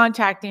Melissa was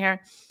contacting her.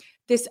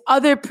 This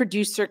other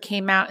producer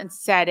came out and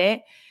said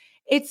it.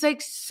 It's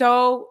like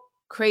so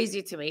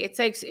crazy to me. It's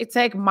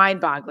like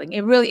mind-boggling.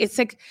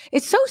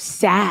 It's so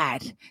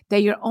sad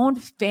that your own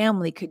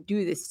family could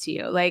do this to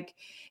you. Like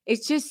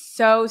it's just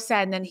so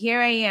sad. And then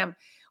here I am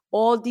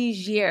all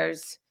these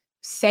years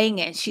saying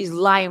it. She's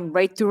lying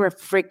right through her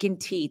freaking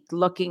teeth,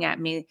 looking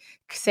at me,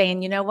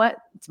 saying, you know what?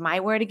 It's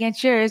my word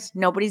against yours.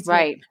 Nobody's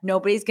going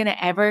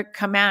to ever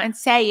come out and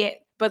say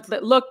it. But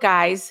look,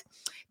 guys,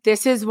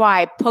 this is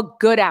why I put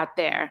good out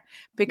there,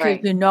 because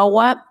you know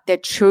what? The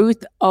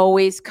truth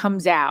always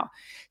comes out.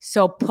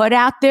 So put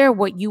out there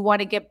what you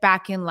want to get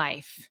back in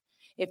life.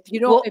 If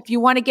you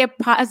want to get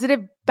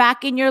positive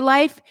back in your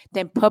life,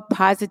 then put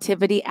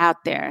positivity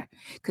out there.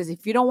 Because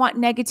if you don't want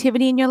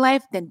negativity in your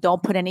life, then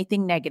don't put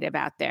anything negative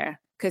out there.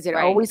 Because it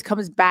always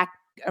comes back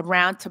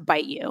around to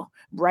bite you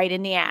right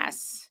in the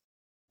ass.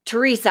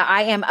 Teresa,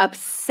 I am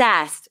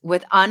obsessed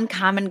with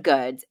Uncommon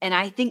Goods, and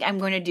I think I'm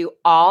going to do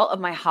all of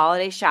my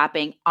holiday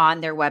shopping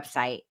on their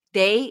website.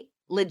 They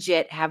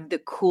legit have the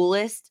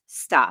coolest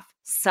stuff,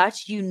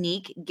 such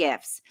unique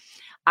gifts.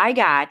 I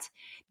got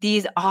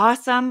these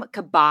awesome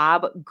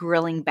kebab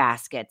grilling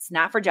baskets,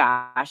 not for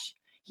Josh.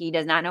 He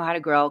does not know how to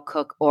grill,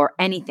 cook, or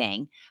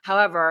anything.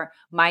 However,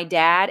 my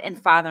dad and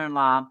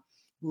father-in-law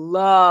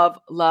love,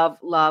 love,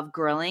 love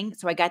grilling.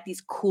 So I got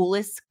these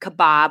coolest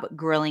kebab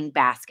grilling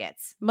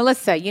baskets.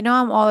 Melissa,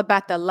 I'm all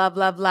about the love,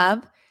 love,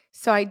 love.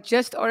 So I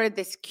just ordered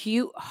this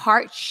cute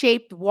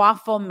heart-shaped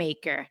waffle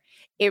maker.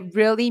 It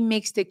really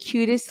makes the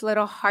cutest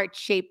little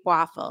heart-shaped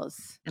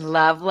waffles.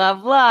 Love,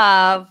 love,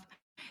 love.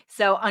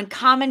 So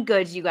Uncommon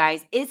Goods, you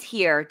guys, is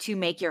here to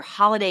make your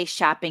holiday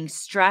shopping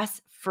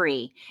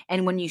stress-free.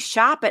 And when you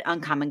shop at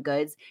Uncommon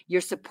Goods,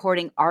 you're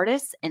supporting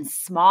artists and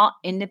small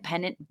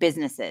independent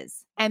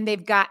businesses. And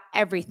they've got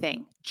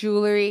everything: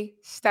 jewelry,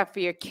 stuff for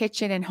your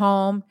kitchen and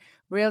home,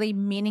 really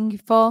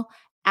meaningful,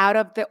 out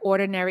of the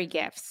ordinary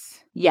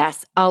gifts.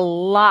 Yes, a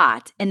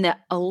lot. And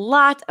a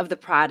lot of the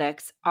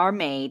products are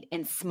made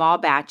in small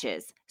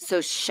batches.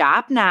 So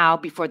shop now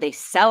before they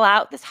sell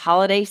out this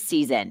holiday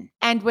season.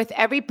 And with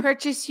every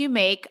purchase you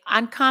make,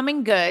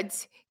 Uncommon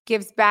Goods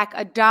gives back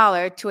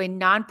 $1 to a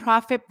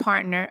nonprofit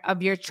partner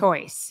of your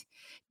choice.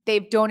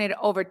 They've donated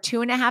over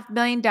 $2.5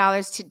 million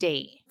to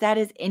date. That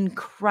is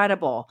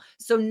incredible.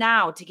 So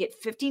now to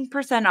get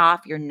 15%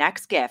 off your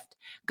next gift,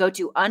 go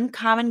to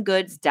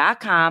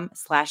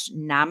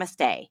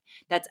uncommongoods.com/namaste.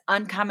 That's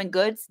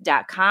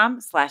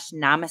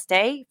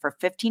uncommongoods.com/namaste for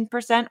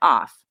 15%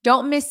 off.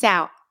 Don't miss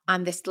out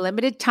on this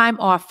limited time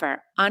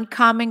offer.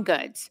 Uncommon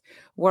Goods.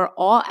 We're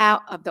all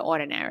out of the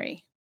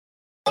ordinary.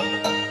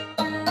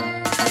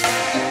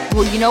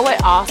 Well, you know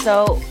what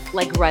also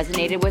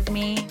resonated with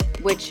me,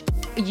 which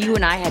you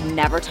and I had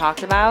never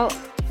talked about,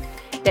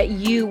 that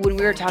when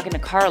we were talking to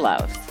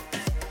Carlos,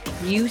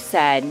 you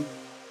said,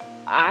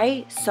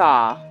 I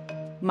saw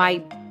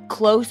my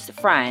close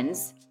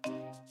friends,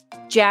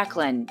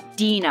 Jacqueline,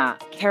 Dina,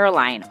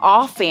 Caroline,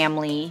 all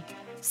family,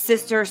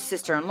 sisters,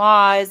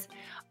 sister-in-laws,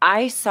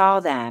 I saw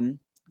them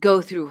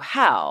go through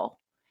hell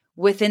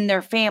within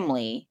their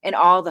family and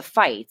all the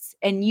fights.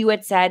 And you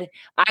had said,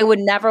 I would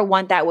never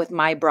want that with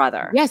my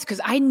brother. Yes, because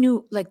I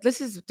knew, like,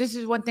 this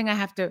is one thing I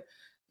have to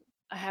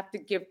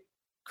give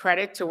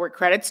credit to where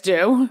credit's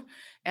due.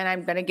 And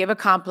I'm going to give a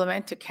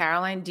compliment to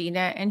Caroline,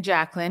 Dina, and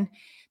Jacqueline.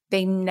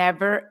 They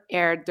never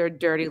aired their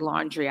dirty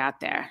laundry out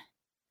there.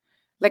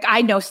 Like,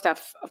 I know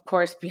stuff, of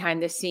course,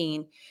 behind the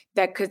scene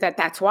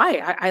that's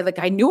why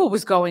I knew what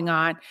was going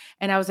on.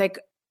 And I was like,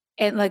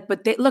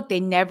 but they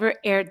never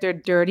aired their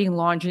dirty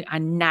laundry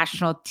on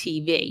national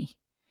TV.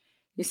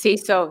 You see,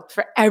 so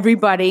for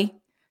everybody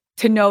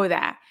to know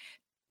that,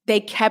 they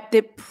kept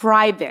it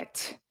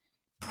private.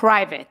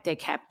 They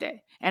kept it.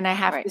 And I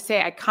have to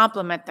say, I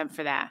compliment them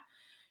for that.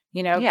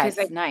 Because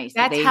nice.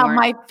 That's how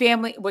my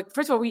family,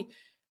 first of all,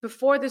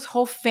 before this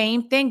whole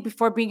fame thing,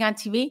 before being on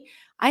TV,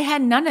 I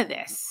had none of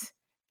this.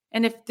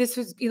 And if this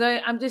was,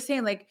 I'm just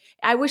saying, like,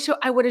 I wish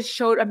I would have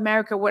showed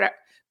America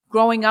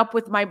growing up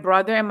with my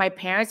brother and my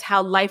parents,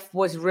 how life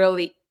was.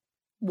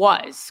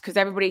 Because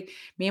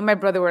me and my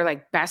brother were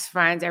like best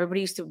friends.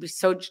 Everybody used to be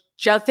so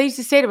jealous. They used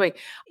to say to me,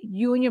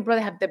 you and your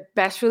brother have the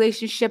best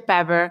relationship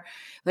ever.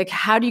 Like,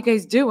 how do you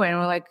guys do it? And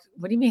we're like,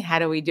 what do you mean, how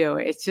do we do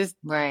it? It's just,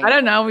 I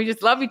don't know. We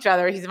just love each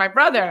other. He's my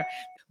brother.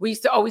 We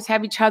used to always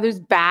have each other's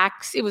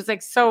backs. It was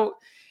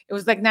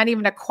like not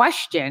even a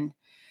question.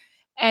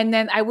 And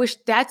then I wish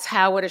that's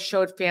how I would have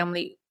showed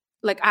family,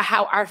 like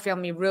how our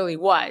family really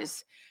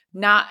was,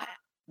 not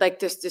like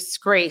this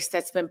disgrace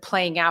that's been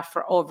playing out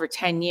for over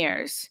 10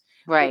 years.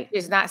 Right.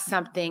 It's not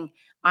something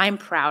I'm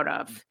proud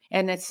of.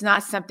 And it's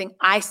not something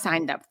I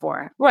signed up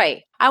for.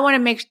 Right. I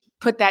want to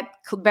put that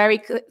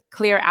very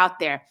clear out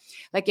there.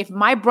 Like, if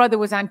my brother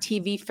was on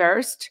TV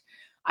first,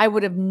 I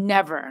would have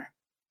never,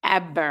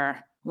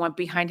 ever went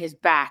behind his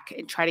back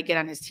and tried to get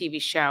on his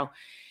TV show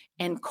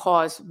and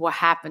cause what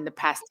happened the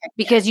past 10 years.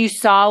 Because you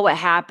saw what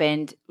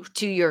happened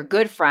to your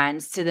good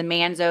friends, to the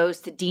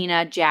Manzos, to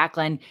Dina,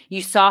 Jacqueline.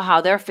 You saw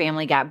how their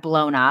family got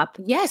blown up.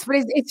 Yes, but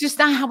it's just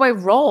not how I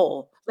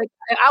roll. Like,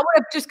 I would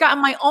have just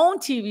gotten my own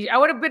TV. I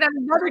would have been on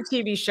another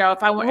TV show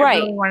if I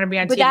really wanted to be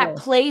on TV. But that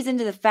plays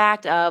into the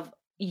fact of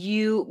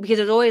you, because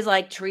it was always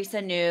like,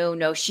 Teresa knew.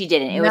 No, she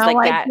didn't. It was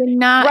like that. Did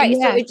not. Right.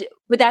 Yes. So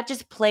but that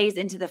just plays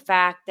into the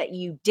fact that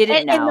you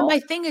didn't know. And my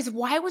thing is,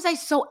 why was I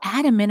so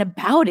adamant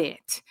about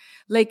it?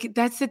 Like,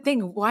 that's the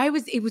thing.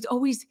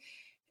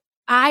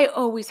 I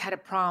always had a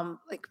problem,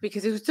 like,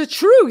 because it was the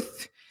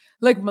truth.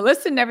 Like,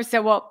 Melissa never said,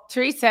 well,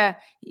 Teresa,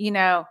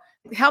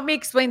 help me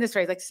explain this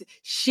right. Like,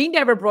 she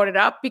never brought it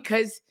up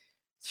because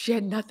she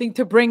had nothing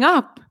to bring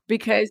up,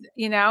 because,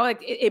 like,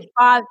 it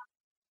bothered.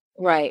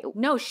 Right.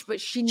 No,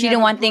 but she didn't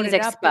want things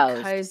exposed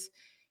because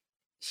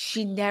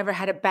she never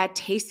had a bad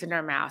taste in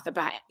her mouth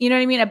about, you know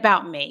what I mean?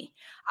 About me.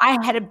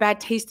 I had a bad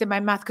taste in my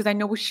mouth because I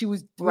know what she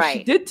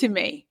did to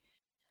me.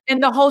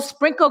 And the whole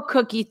sprinkle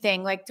cookie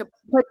thing, like, to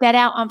put that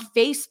out on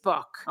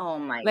Facebook. Oh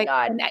my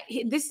God.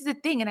 And this is the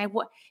thing. And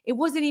it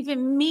wasn't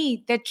even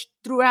me that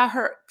threw out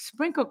her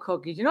sprinkle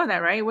cookies. You know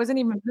that, right? It wasn't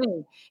even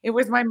me. It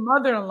was my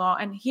mother-in-law.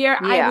 And here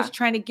I was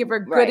trying to give her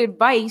good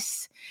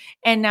advice.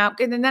 And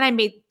then I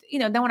made,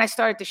 then when I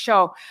started the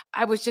show,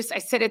 I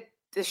said it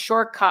the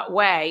shortcut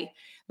way.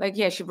 Like,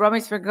 yeah, she brought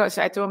me sprinkle cookies,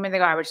 so I threw them in the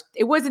garbage.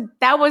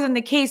 That wasn't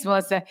the case,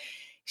 Melissa.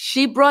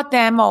 She brought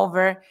them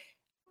over.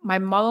 My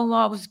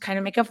mother-in-law was kind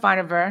of making fun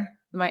of her.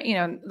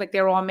 Like,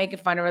 they were all making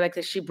fun of her, like,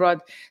 that she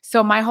brought.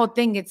 So my whole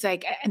thing, it's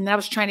like, and I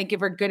was trying to give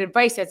her good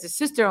advice as a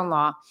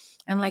sister-in-law.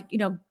 And like,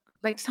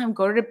 next time,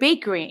 go to the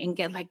bakery and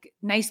get like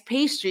nice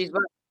pastries.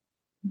 But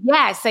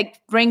yes,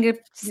 like, bring it,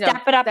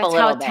 step it up a little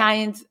bit. That's how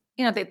Italians,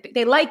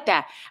 they like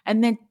that.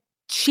 And then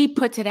she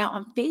puts it out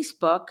on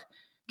Facebook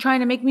trying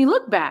to make me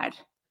look bad.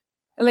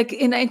 Like,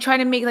 and trying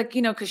to make, like,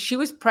 because she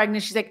was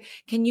pregnant. She's like,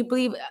 can you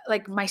believe,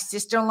 like, my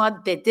sister-in-law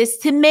did this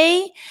to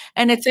me?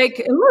 And it's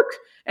like, look,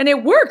 and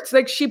it worked.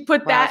 Like, she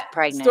put that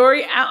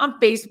story out on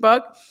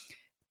Facebook.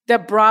 The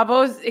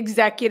Bravo's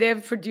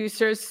executive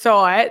producers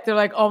saw it. They're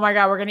like, oh my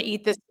God, we're going to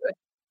eat this.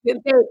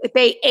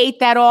 They ate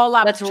that all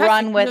up. Let's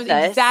run with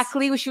this.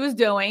 Exactly what she was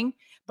doing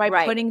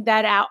by putting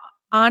that out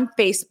on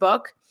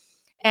Facebook.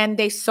 And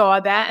they saw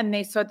that, and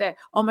they saw that,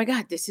 oh my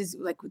God, this is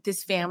like,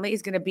 this family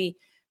is going to be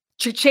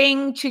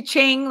cha-ching,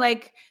 cha-ching,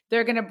 like,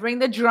 they're going to bring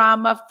the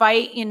drama,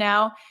 fight,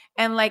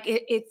 and like,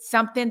 it's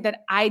something that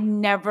I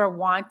never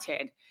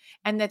wanted.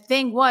 And the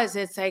thing was,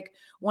 it's like,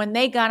 when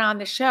they got on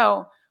the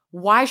show,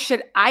 why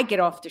should I get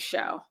off the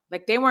show?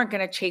 Like, they weren't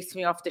going to chase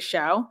me off the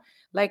show.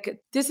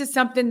 Like, this is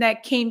something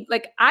that came,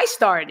 like, I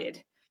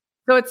started.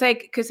 So it's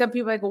like, because some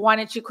people are like, well, why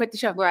didn't you quit the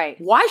show? Right.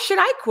 Why should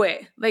I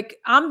quit? Like,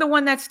 I'm the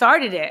one that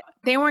started it.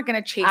 They weren't going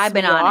to chase me off. I've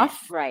been on it.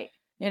 Right.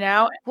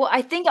 Well,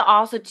 I think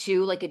also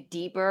too, like, a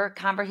deeper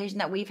conversation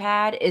that we've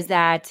had is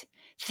that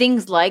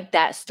things like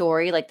that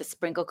story, like the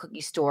sprinkle cookie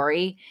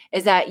story,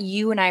 is that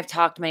you and I have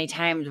talked many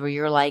times where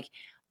you're like,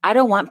 I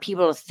don't want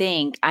people to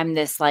think I'm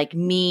this, like,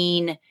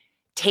 mean,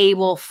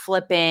 table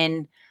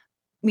flipping,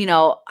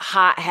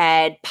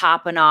 hothead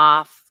popping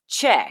off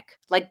chick.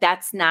 Like,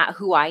 that's not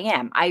who I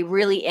am. I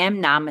really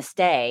am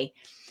namaste.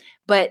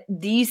 But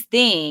these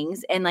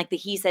things and like the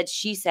he said,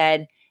 she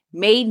said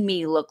made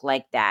me look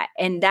like that.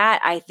 And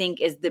that I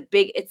think is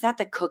it's not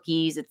the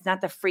cookies. It's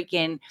not the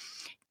freaking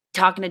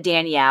talking to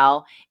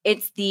Danielle.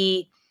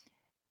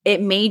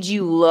 It made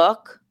you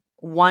look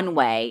one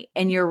way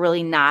and you're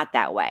really not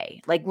that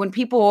way. Like when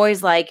people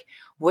always like,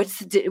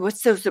 what's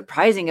so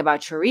surprising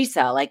about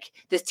Teresa? Like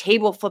this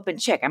table flipping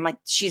chick. I'm like,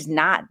 she's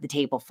not the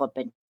table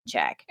flipping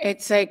chick.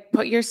 It's like,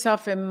 put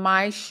yourself in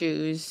my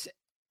shoes.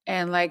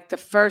 And like the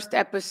first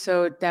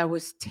episode that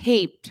was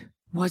taped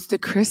was the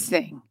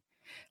christening.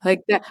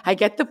 Like I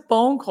get the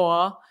phone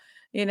call,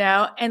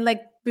 and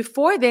like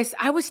before this,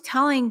 I was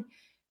telling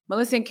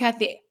Melissa and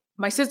Kathy,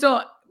 my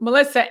sister,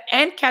 Melissa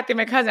and Kathy,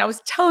 my cousin, I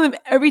was telling them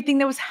everything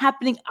that was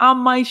happening on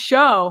my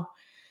show.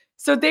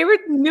 So they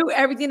knew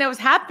everything that was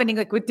happening,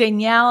 like with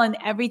Danielle and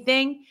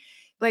everything.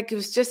 Like it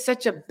was just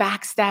such a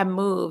backstab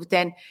move.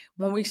 Then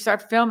when we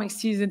start filming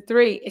season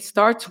 3, it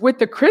starts with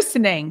the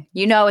christening.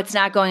 It's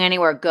not going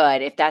anywhere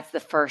good if that's the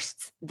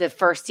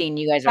first scene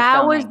you guys are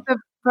filming. That was the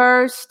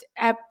first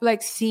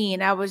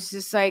scene. I was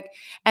just like,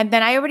 and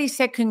then I already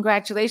said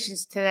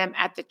congratulations to them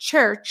at the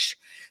church.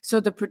 So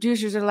the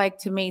producers are like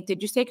to me,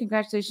 did you say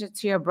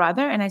congratulations to your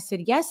brother? And I said,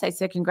 yes, I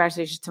said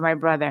congratulations to my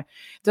brother.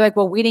 They're like,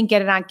 well, we didn't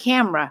get it on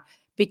camera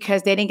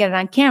because they didn't get it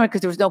on camera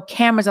because there was no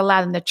cameras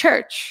allowed in the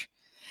church.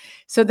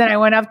 So then I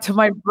went up to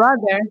my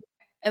brother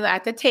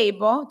at the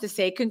table to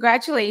say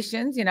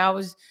congratulations. They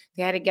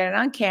had to get it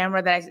on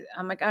camera.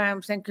 I'm like,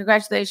 I'm saying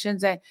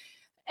congratulations.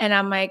 And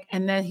I'm like,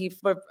 and then he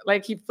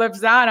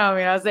flips out on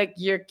me. I was like,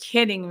 you're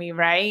kidding me,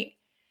 right?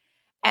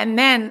 And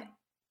then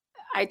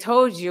I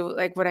told you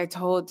like what I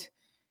told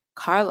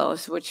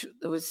Carlos, which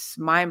was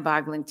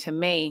mind-boggling to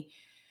me.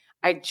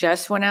 I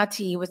just went out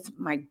to eat with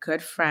my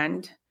good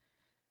friend,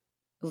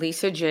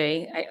 Lisa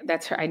G.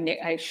 That's her.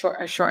 I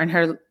shorten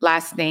her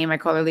last name. I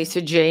call her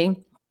Lisa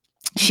G.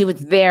 She was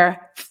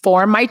there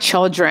for my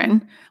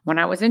children when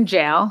I was in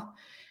jail.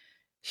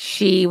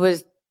 She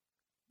was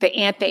the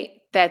aunt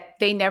that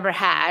they never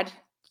had.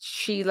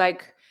 She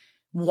like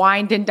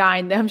wined and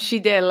dined them. She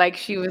did.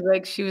 She was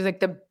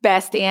the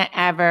best aunt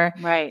ever.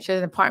 Right. She had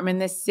an apartment in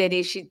the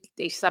city.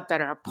 They slept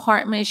at her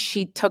apartment.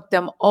 She took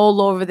them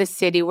all over the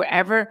city,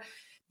 wherever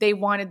they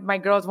wanted. My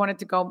girls wanted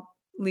to go.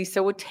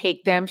 Lisa would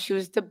take them. She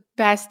was the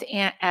best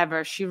aunt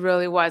ever. She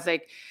really was.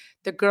 Like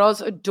the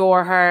girls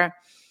adore her.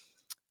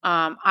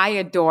 I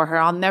adore her.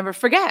 I'll never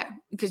forget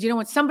because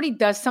when somebody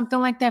does something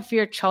like that for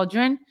your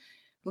children,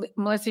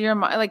 Melissa,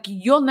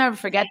 you'll never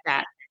forget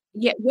that.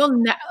 Yeah,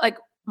 you'll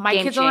my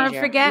Game kids will never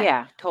changer. forget.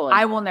 Yeah, totally.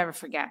 I will never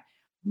forget.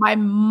 My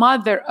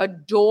mother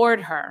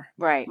adored her.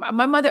 Right.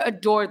 My mother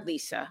adored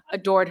Lisa.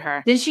 Adored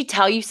her. Didn't she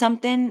tell you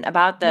something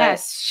about the?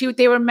 Yes,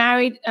 they were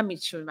married. I mean,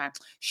 she was married.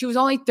 She was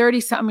only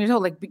 30-something years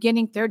old, like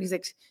beginning 30s.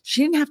 Like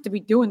she didn't have to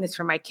be doing this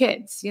for my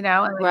kids, And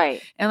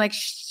right. And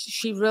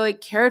she really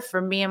cared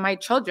for me and my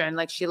children.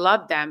 Like she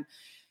loved them.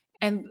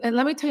 And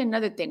let me tell you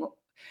another thing.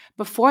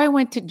 Before I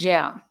went to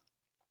jail.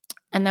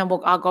 And then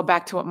I'll go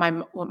back to what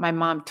my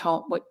mom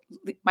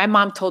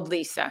told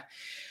Lisa.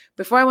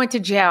 Before I went to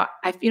jail,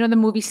 the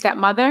movie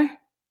Stepmother?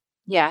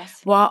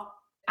 Yes. Well,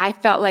 I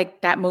felt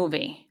like that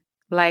movie.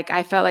 Like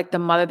I felt like the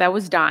mother that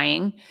was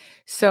dying.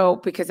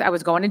 So because I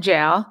was going to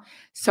jail.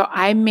 So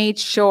I made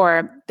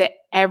sure that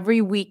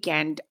every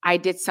weekend I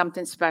did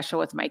something special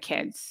with my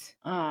kids.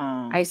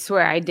 Oh. I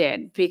swear I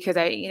did because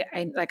I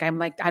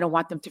don't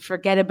want them to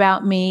forget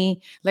about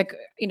me. I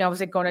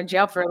was going to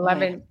jail for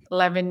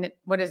 11,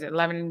 what is it?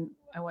 11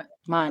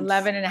 months.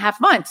 11 and a half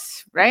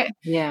months, right?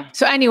 Yeah.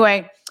 So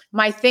anyway,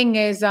 my thing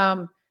is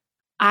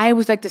I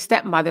was like the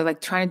stepmother,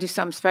 trying to do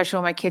something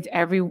special with my kids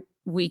every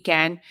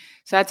weekend.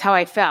 So that's how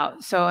I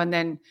felt. So, and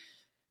then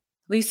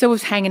Lisa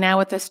was hanging out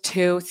with us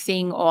too,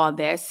 seeing all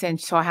this and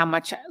saw how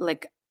much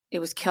it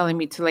was killing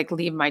me to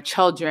leave my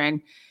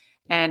children.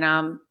 And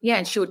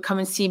and she would come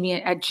and see me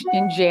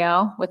in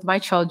jail with my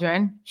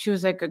children. She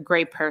was a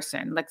great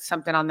person,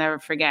 something I'll never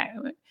forget.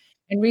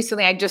 And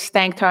recently I just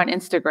thanked her on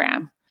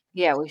Instagram.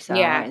 Yeah, we saw.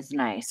 Yeah, it's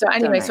nice. So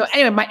anyway,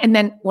 and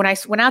then when I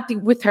went out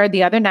with her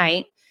the other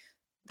night,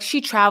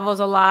 she travels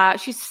a lot.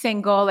 She's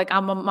single.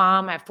 I'm a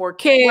mom. I have 4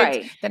 kids.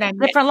 Right. Then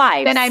different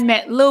lives. Then I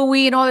met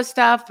Louie and all this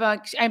stuff. I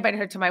invited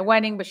her to my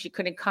wedding, but she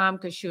couldn't come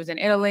because she was in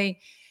Italy.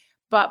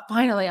 But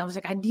finally, I was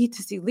like, I need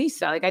to see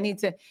Lisa. I need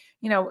to,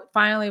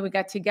 finally we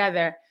got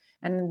together.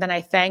 And then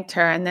I thanked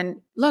her. And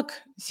then look,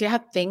 see how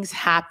things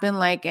happen.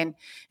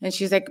 And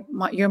she's like,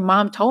 your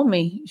mom told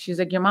me. She's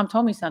like, your mom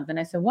told me something.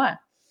 I said, what?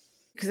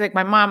 Because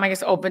my mom, I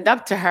guess, opened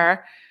up to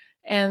her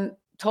and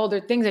told her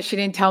things that she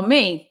didn't tell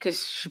me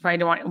because she probably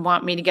didn't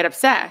want me to get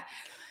upset.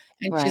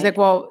 And she's like,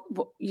 well,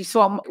 you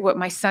saw what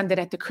my son did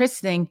at the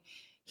christening.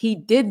 He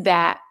did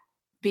that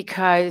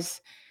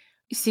because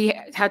you see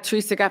how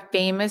Teresa got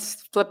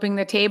famous flipping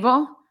the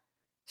table?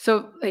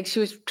 So she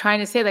was trying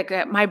to say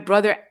my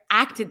brother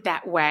acted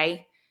that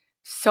way,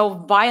 so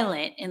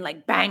violent and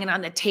banging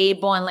on the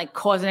table and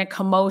causing a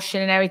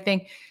commotion and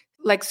everything.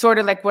 like sort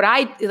of like what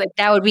I like.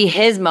 That would be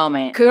his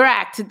moment.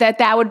 Correct.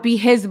 That would be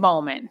his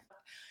moment.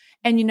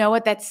 And you know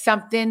what? That's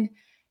something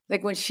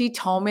like when she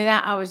told me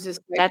that, I was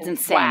just like, That's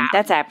insane. wow.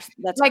 That's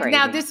like crazy.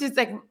 now this is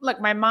like, look,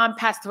 my mom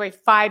passed away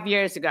 5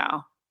 years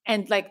ago.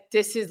 And like,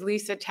 this is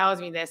Lisa tells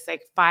me this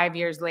like 5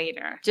 years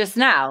later. Just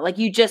now, like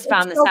you just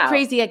found this so out.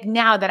 Crazy. Like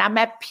now that I'm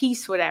at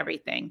peace with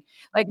everything,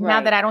 like now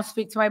Right. that I don't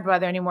speak to my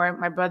brother anymore,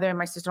 my brother and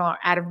my sister-in-law are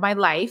out of my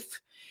life.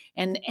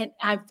 And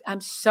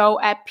I'm so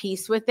at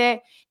peace with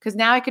it because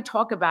now I could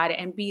talk about it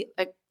and be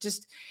like,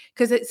 just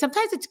because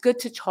sometimes it's good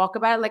to talk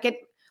about it,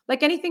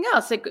 like anything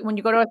else. Like when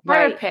you go to a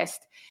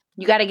therapist,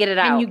 you got to get it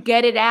out. and you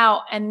get it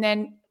out, and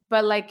then,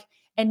 but like,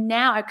 and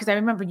now, because I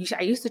remember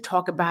I used to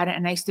talk about it,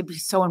 and I used to be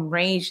so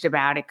enraged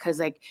about it because,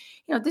 like,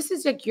 you know, this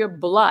is like your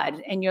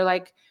blood, and you're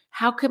like,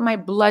 how could my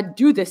blood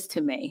do this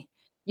to me?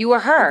 You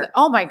were hurt.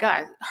 Oh my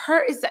God,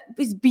 hurt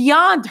is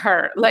beyond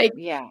hurt. Like,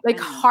 yeah, like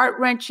heart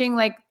wrenching,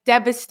 like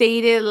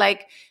devastated,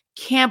 like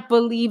can't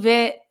believe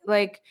it.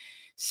 Like,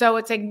 so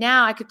it's like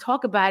now I could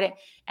talk about it,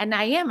 and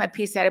I am at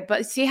peace at it.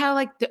 But see how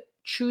like the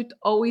truth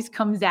always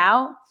comes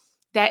out.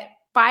 That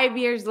 5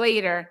 years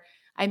later,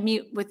 I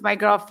meet with my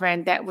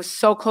girlfriend that was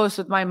so close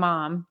with my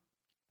mom.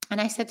 And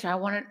I said to her, I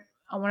want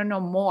to know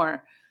more.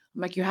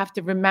 I'm like, you have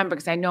to remember,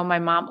 because I know my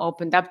mom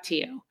opened up to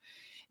you.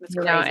 That's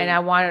you crazy. know, and I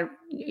wanted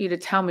you to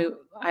tell me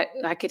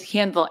I could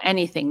handle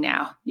anything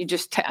now. You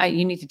just,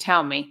 you need to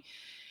tell me.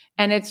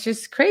 And it's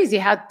just crazy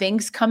how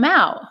things come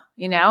out,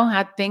 you know,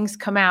 how things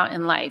come out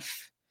in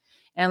life.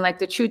 And like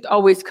the truth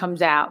always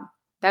comes out.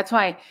 That's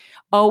why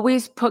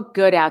always put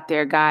good out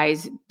there,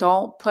 guys.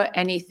 Don't put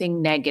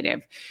anything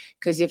negative,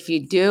 because if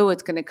you do,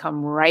 it's going to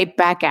come right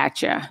back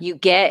at you. You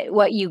get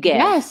what you give.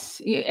 Yes,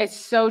 it's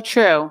so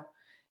true.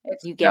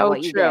 It's you get so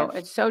what you true. give.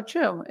 It's so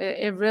true.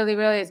 It really,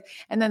 really is.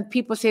 And then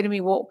people say to me,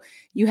 well,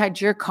 you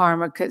had your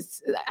karma,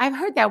 because I've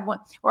heard that one,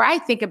 or I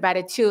think about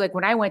it too. Like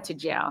when I went to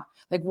jail,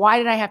 like, why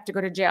did I have to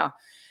go to jail?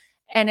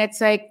 And it's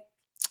like,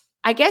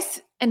 I guess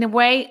in a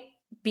way,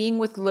 being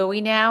with Louis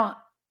now,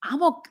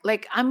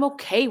 I'm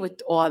okay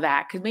with all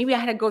that, because maybe I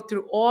had to go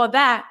through all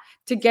that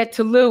to get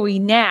to Louis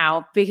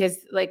now, because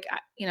like,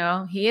 you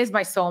know, he is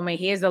my soulmate.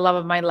 He is the love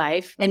of my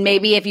life. And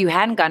maybe if you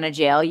hadn't gone to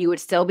jail, you would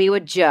still be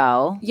with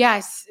Joe.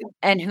 Yes.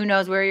 And who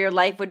knows where your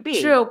life would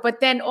be. True. But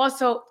then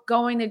also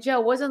going to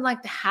jail wasn't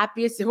like the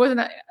happiest.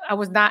 I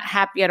was not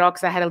happy at all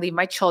because I had to leave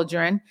my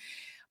children.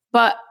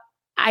 But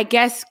I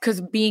guess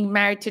because being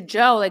married to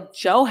Joe, like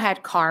Joe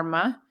had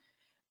karma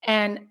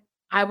and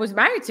I was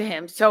married to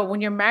him. So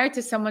when you're married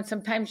to someone,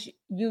 sometimes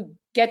you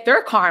get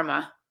their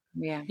karma.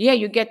 Yeah. Yeah,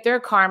 you get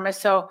their karma.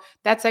 So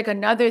that's like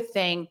another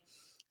thing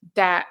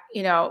that,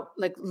 you know,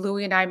 like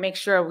Louis and I make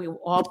sure we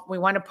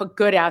want to put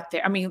good out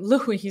there. I mean,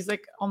 Louis, he's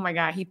like, oh my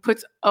God, he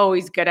puts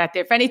always good out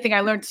there. If anything, I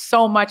learned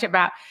so much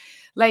about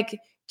like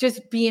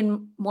just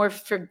being more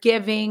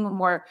forgiving,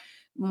 more,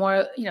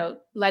 you know,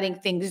 letting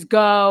things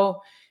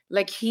go.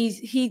 Like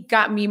he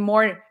got me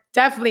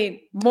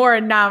definitely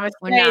more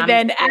namaste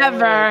than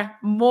ever,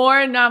 more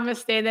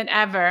namaste than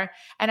ever.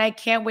 And I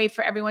can't wait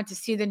for everyone to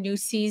see the new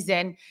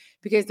season,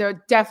 because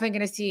they're definitely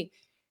going to see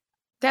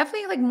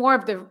like more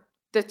of the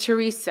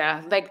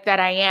Teresa like that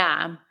I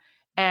am,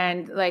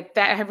 and like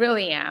that I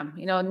really am,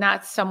 you know,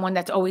 not someone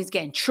that's always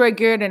getting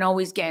triggered and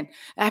always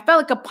I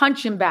felt like a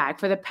punching bag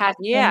for the past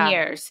 10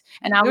 years.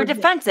 And you were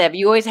defensive.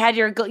 You always had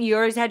your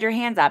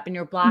hands up and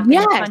you're blocking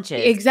the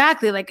punches.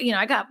 Exactly. Like, you know,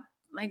 I got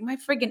like my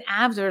freaking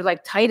abs are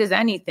like tight as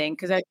anything,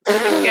 because I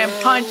get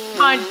punch,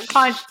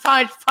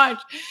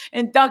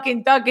 and duck,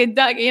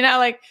 you know,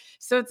 like,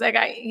 so it's like,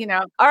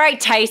 all right,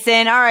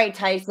 Tyson.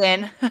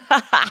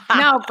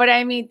 No, but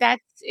I mean,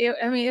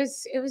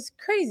 it was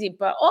crazy,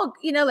 but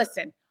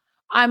listen,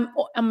 I'm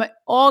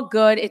all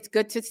good. It's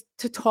good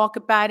to talk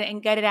about it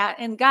and get it out.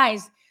 And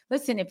guys,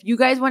 listen, if you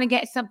guys want to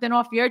get something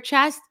off your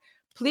chest,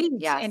 please.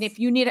 Yes. And if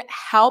you need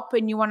help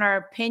and you want our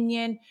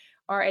opinion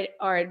or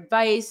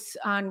advice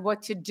on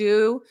what to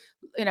do,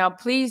 you know,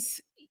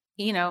 please,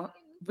 you know,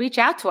 reach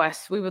out to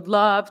us. We would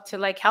love to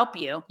like help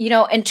you. You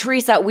know, and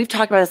Teresa, we've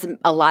talked about this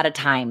a lot of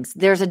times.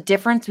 There's a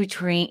difference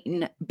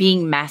between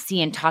being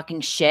messy and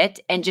talking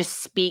shit and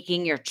just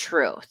speaking your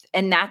truth.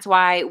 And that's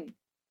why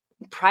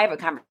private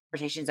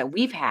conversations that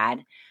we've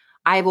had,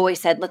 I've always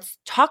said, let's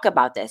talk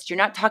about this. You're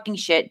not talking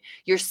shit.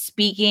 You're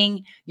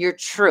speaking your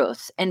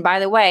truth. And by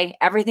the way,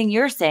 everything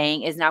you're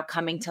saying is now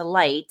coming to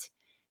light.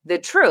 The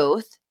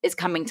truth is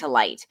coming to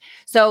light.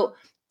 So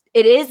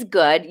it is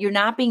good. You're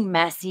not being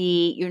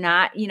messy. You're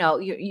not, you know,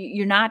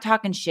 you're not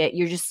talking shit.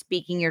 You're just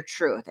speaking your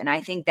truth. And I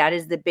think that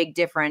is the big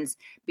difference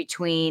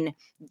between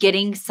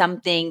getting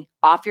something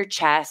off your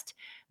chest,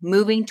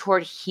 moving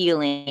toward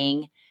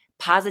healing,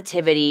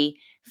 positivity,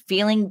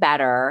 feeling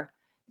better,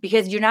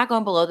 because you're not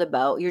going below the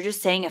belt. You're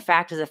just saying a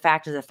fact is a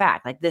fact is a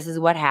fact. Like, this is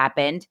what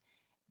happened.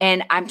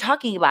 And I'm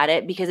talking about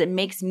it because it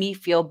makes me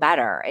feel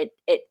better.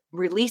 It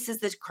releases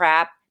this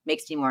crap,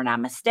 makes me more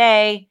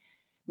namaste,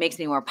 makes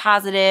me more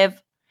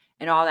positive,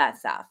 and all that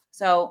stuff.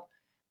 So,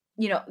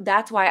 you know,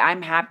 that's why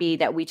I'm happy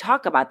that we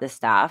talk about this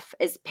stuff.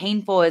 As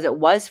painful as it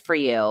was for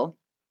you,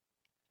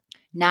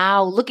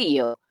 now look at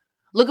you.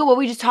 Look at what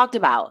we just talked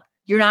about.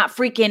 You're not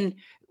freaking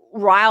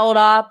riled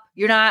up.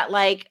 You're not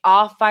like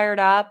all fired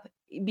up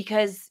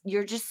because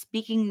you're just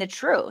speaking the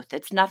truth.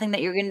 It's nothing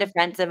that you're getting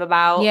defensive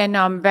about. Yeah,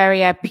 no, I'm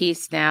very at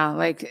peace now,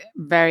 like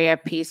very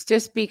at peace,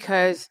 just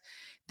because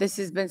this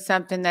has been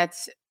something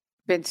that's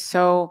been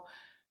so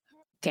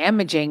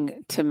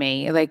damaging to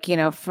me, like,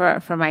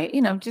 for my,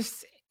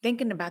 just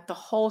thinking about the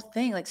whole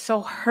thing, like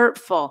so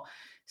hurtful.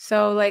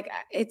 So like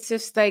it's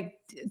just like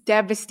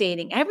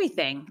devastating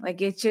everything.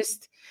 Like it's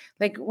just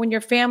like when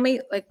your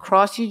family like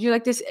crosses you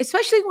like this,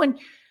 especially when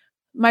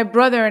my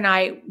brother and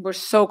I were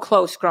so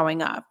close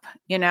growing up,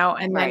 and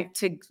Right.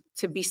 then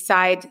to be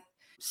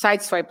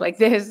sideswiped like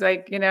this,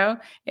 like,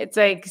 it's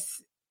like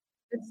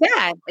it's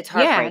sad. It's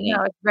Yeah, heartbreaking.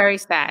 no, it's very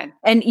sad.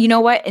 And you know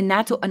what? And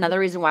that's another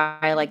reason why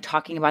I like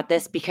talking about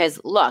this, because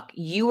look,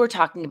 you were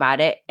talking about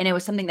it and it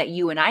was something that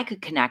you and I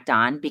could connect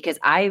on because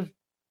I've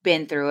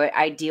been through it.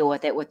 I deal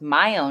with it with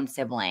my own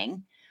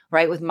sibling,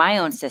 right? With my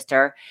own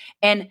sister.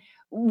 And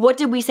what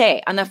did we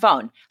say on the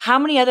phone? How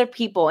many other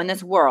people in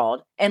this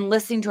world and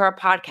listening to our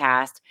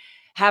podcast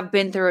have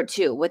been through it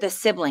too, with a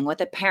sibling, with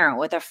a parent,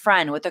 with a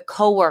friend, with a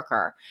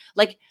coworker?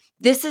 Like,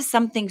 this is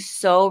something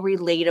so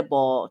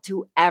relatable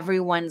to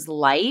everyone's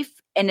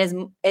life. And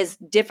as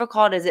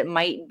difficult as it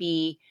might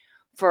be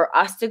for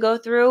us to go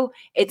through,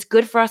 it's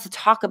good for us to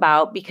talk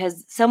about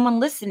because someone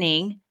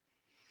listening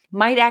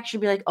might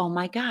actually be like, oh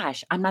my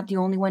gosh, I'm not the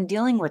only one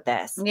dealing with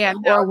this. Yeah,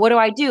 Or what do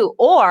I do?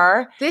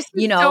 Or, this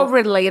is so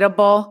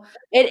relatable.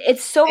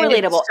 It's so And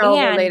relatable. it's so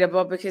And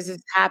relatable because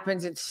it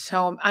happens in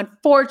so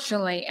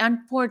unfortunately,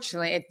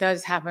 it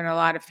does happen in a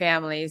lot of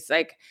families.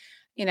 Like,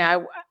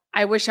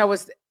 I wish I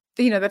was,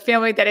 the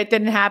family that it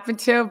didn't happen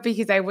to,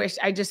 because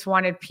I just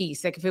wanted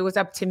peace. Like if it was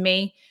up to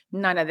me,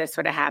 none of this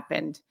would have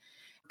happened,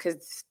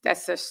 because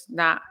that's just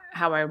not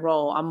how I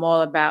roll. I'm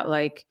all about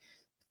like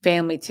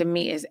family to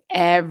me is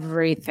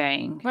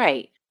everything.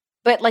 right.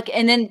 But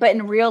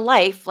in real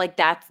life,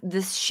 like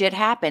this shit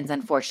happens,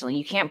 unfortunately.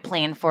 You can't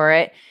plan for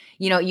it.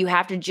 You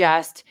have to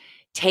just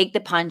take the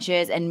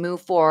punches and move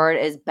forward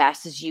as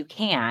best as you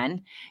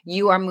can.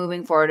 You are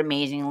moving forward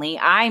amazingly.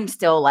 I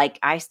still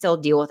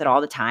deal with it all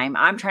the time.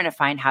 I'm trying to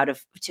find how to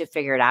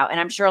figure it out. And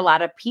I'm sure a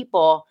lot of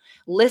people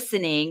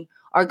listening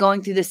are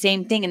going through the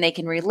same thing and they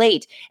can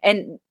relate.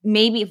 And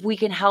maybe if we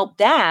can help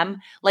them,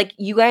 like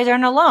you guys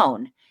aren't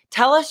alone.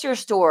 Tell us your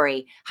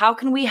story. How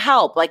can we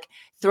help? Like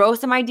throw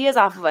some ideas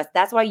off of us.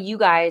 That's why you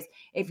guys,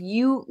 if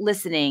you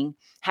listening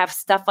have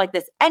stuff like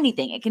this,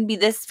 anything, it can be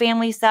this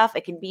family stuff.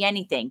 It can be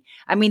anything.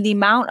 I mean, the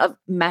amount of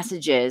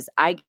messages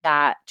I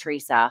got,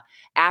 Teresa,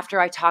 after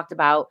I talked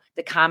about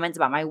the comments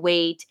about my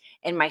weight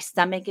and my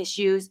stomach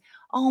issues.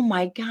 Oh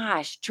my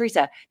gosh,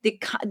 Teresa,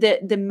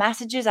 the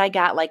messages I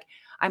got, like,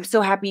 I'm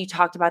so happy you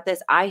talked about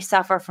this. I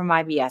suffer from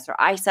IBS or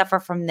I suffer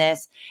from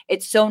this.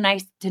 It's so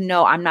nice to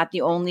know I'm not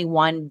the only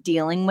one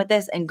dealing with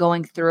this and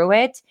going through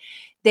it.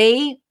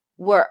 They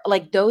were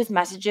like, those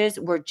messages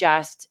were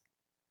just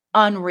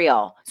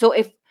unreal. So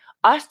if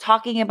us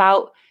talking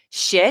about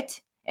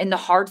shit and the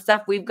hard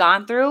stuff we've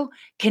gone through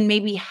can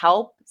maybe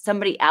help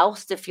somebody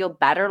else to feel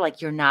better,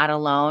 like you're not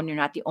alone, you're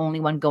not the only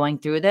one going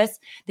through this,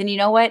 then you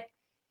know what?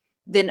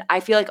 Then I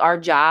feel like our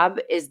job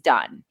is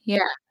done.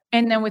 Yeah.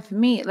 And then with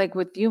me, like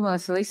with you,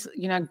 Melissa, at least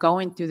you're not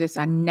going through this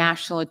on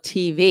national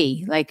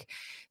TV. Like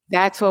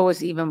that's what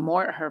was even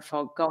more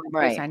hurtful, going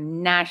through this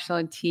on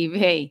national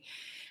TV.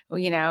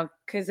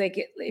 Because like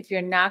if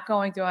you're not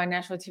going through on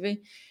national TV,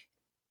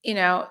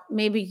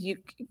 maybe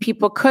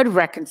people could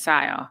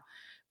reconcile,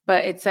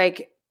 but it's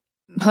like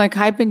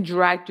I've been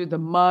dragged through the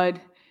mud,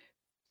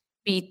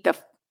 beat the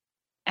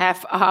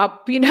F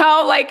up,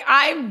 like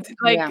I'm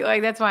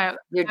like that's why I'm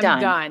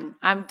done.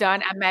 I'm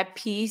done. I'm at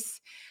peace.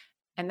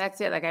 And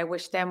that's it. Like, I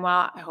wish them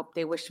well. I hope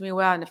they wish me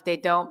well. And if they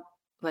don't,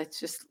 let's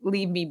just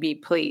leave me be,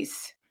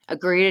 please.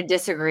 Agree to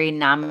disagree.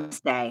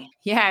 Namaste.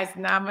 Yes.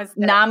 Namaste.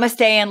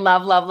 Namaste and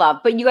love, love, love.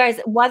 But you guys,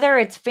 whether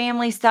it's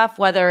family stuff,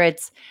 whether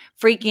it's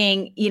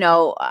freaking, you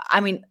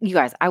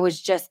guys, I was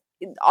just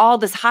all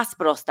this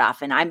hospital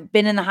stuff and I've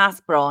been in the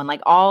hospital and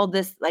like all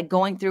this, like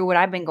going through what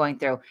I've been going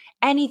through,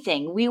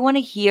 anything. We want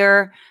to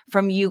hear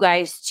from you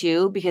guys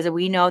too, because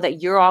we know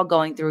that you're all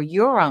going through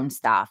your own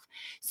stuff.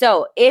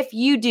 So if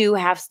you do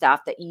have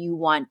stuff that you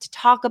want to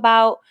talk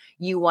about,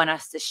 you want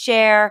us to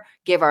share,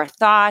 give our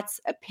thoughts,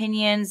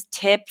 opinions,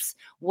 tips,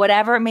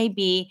 whatever it may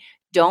be,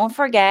 don't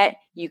forget,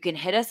 you can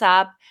hit us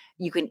up.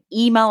 You can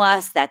email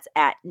us. That's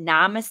at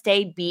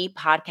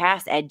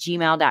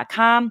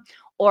namastebpodcast@gmail.com.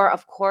 Or,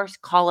 of course,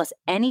 call us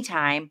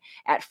anytime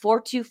at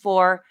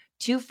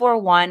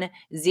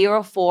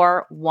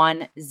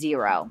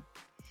 424-241-0410.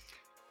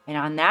 And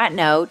on that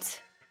note,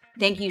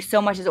 thank you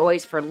so much, as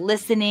always, for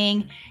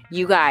listening.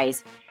 You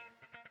guys,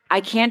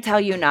 I can't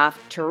tell you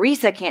enough.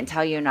 Teresa can't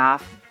tell you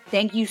enough.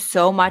 Thank you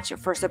so much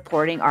for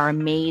supporting our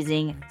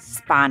amazing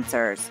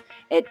sponsors.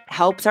 It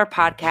helps our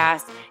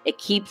podcast. It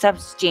keeps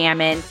us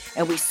jamming.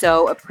 And we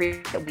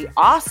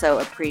also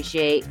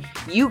appreciate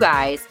you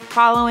guys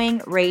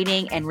following,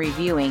 rating, and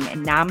reviewing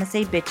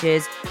Namaste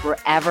Bitches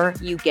wherever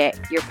you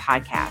get your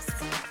podcasts.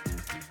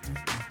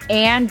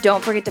 And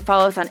don't forget to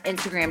follow us on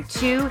Instagram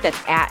too. That's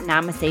at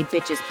Namaste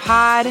Bitches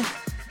Pod.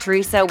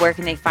 Teresa, where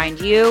can they find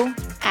you?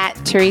 At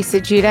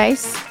Teresa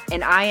Giudice.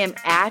 And I am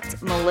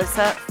at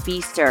Melissa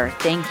Feaster.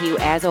 Thank you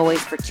as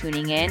always for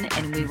tuning in,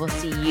 and we will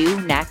see you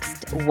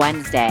next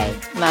Wednesday.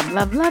 Love,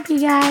 love, love you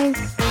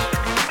guys.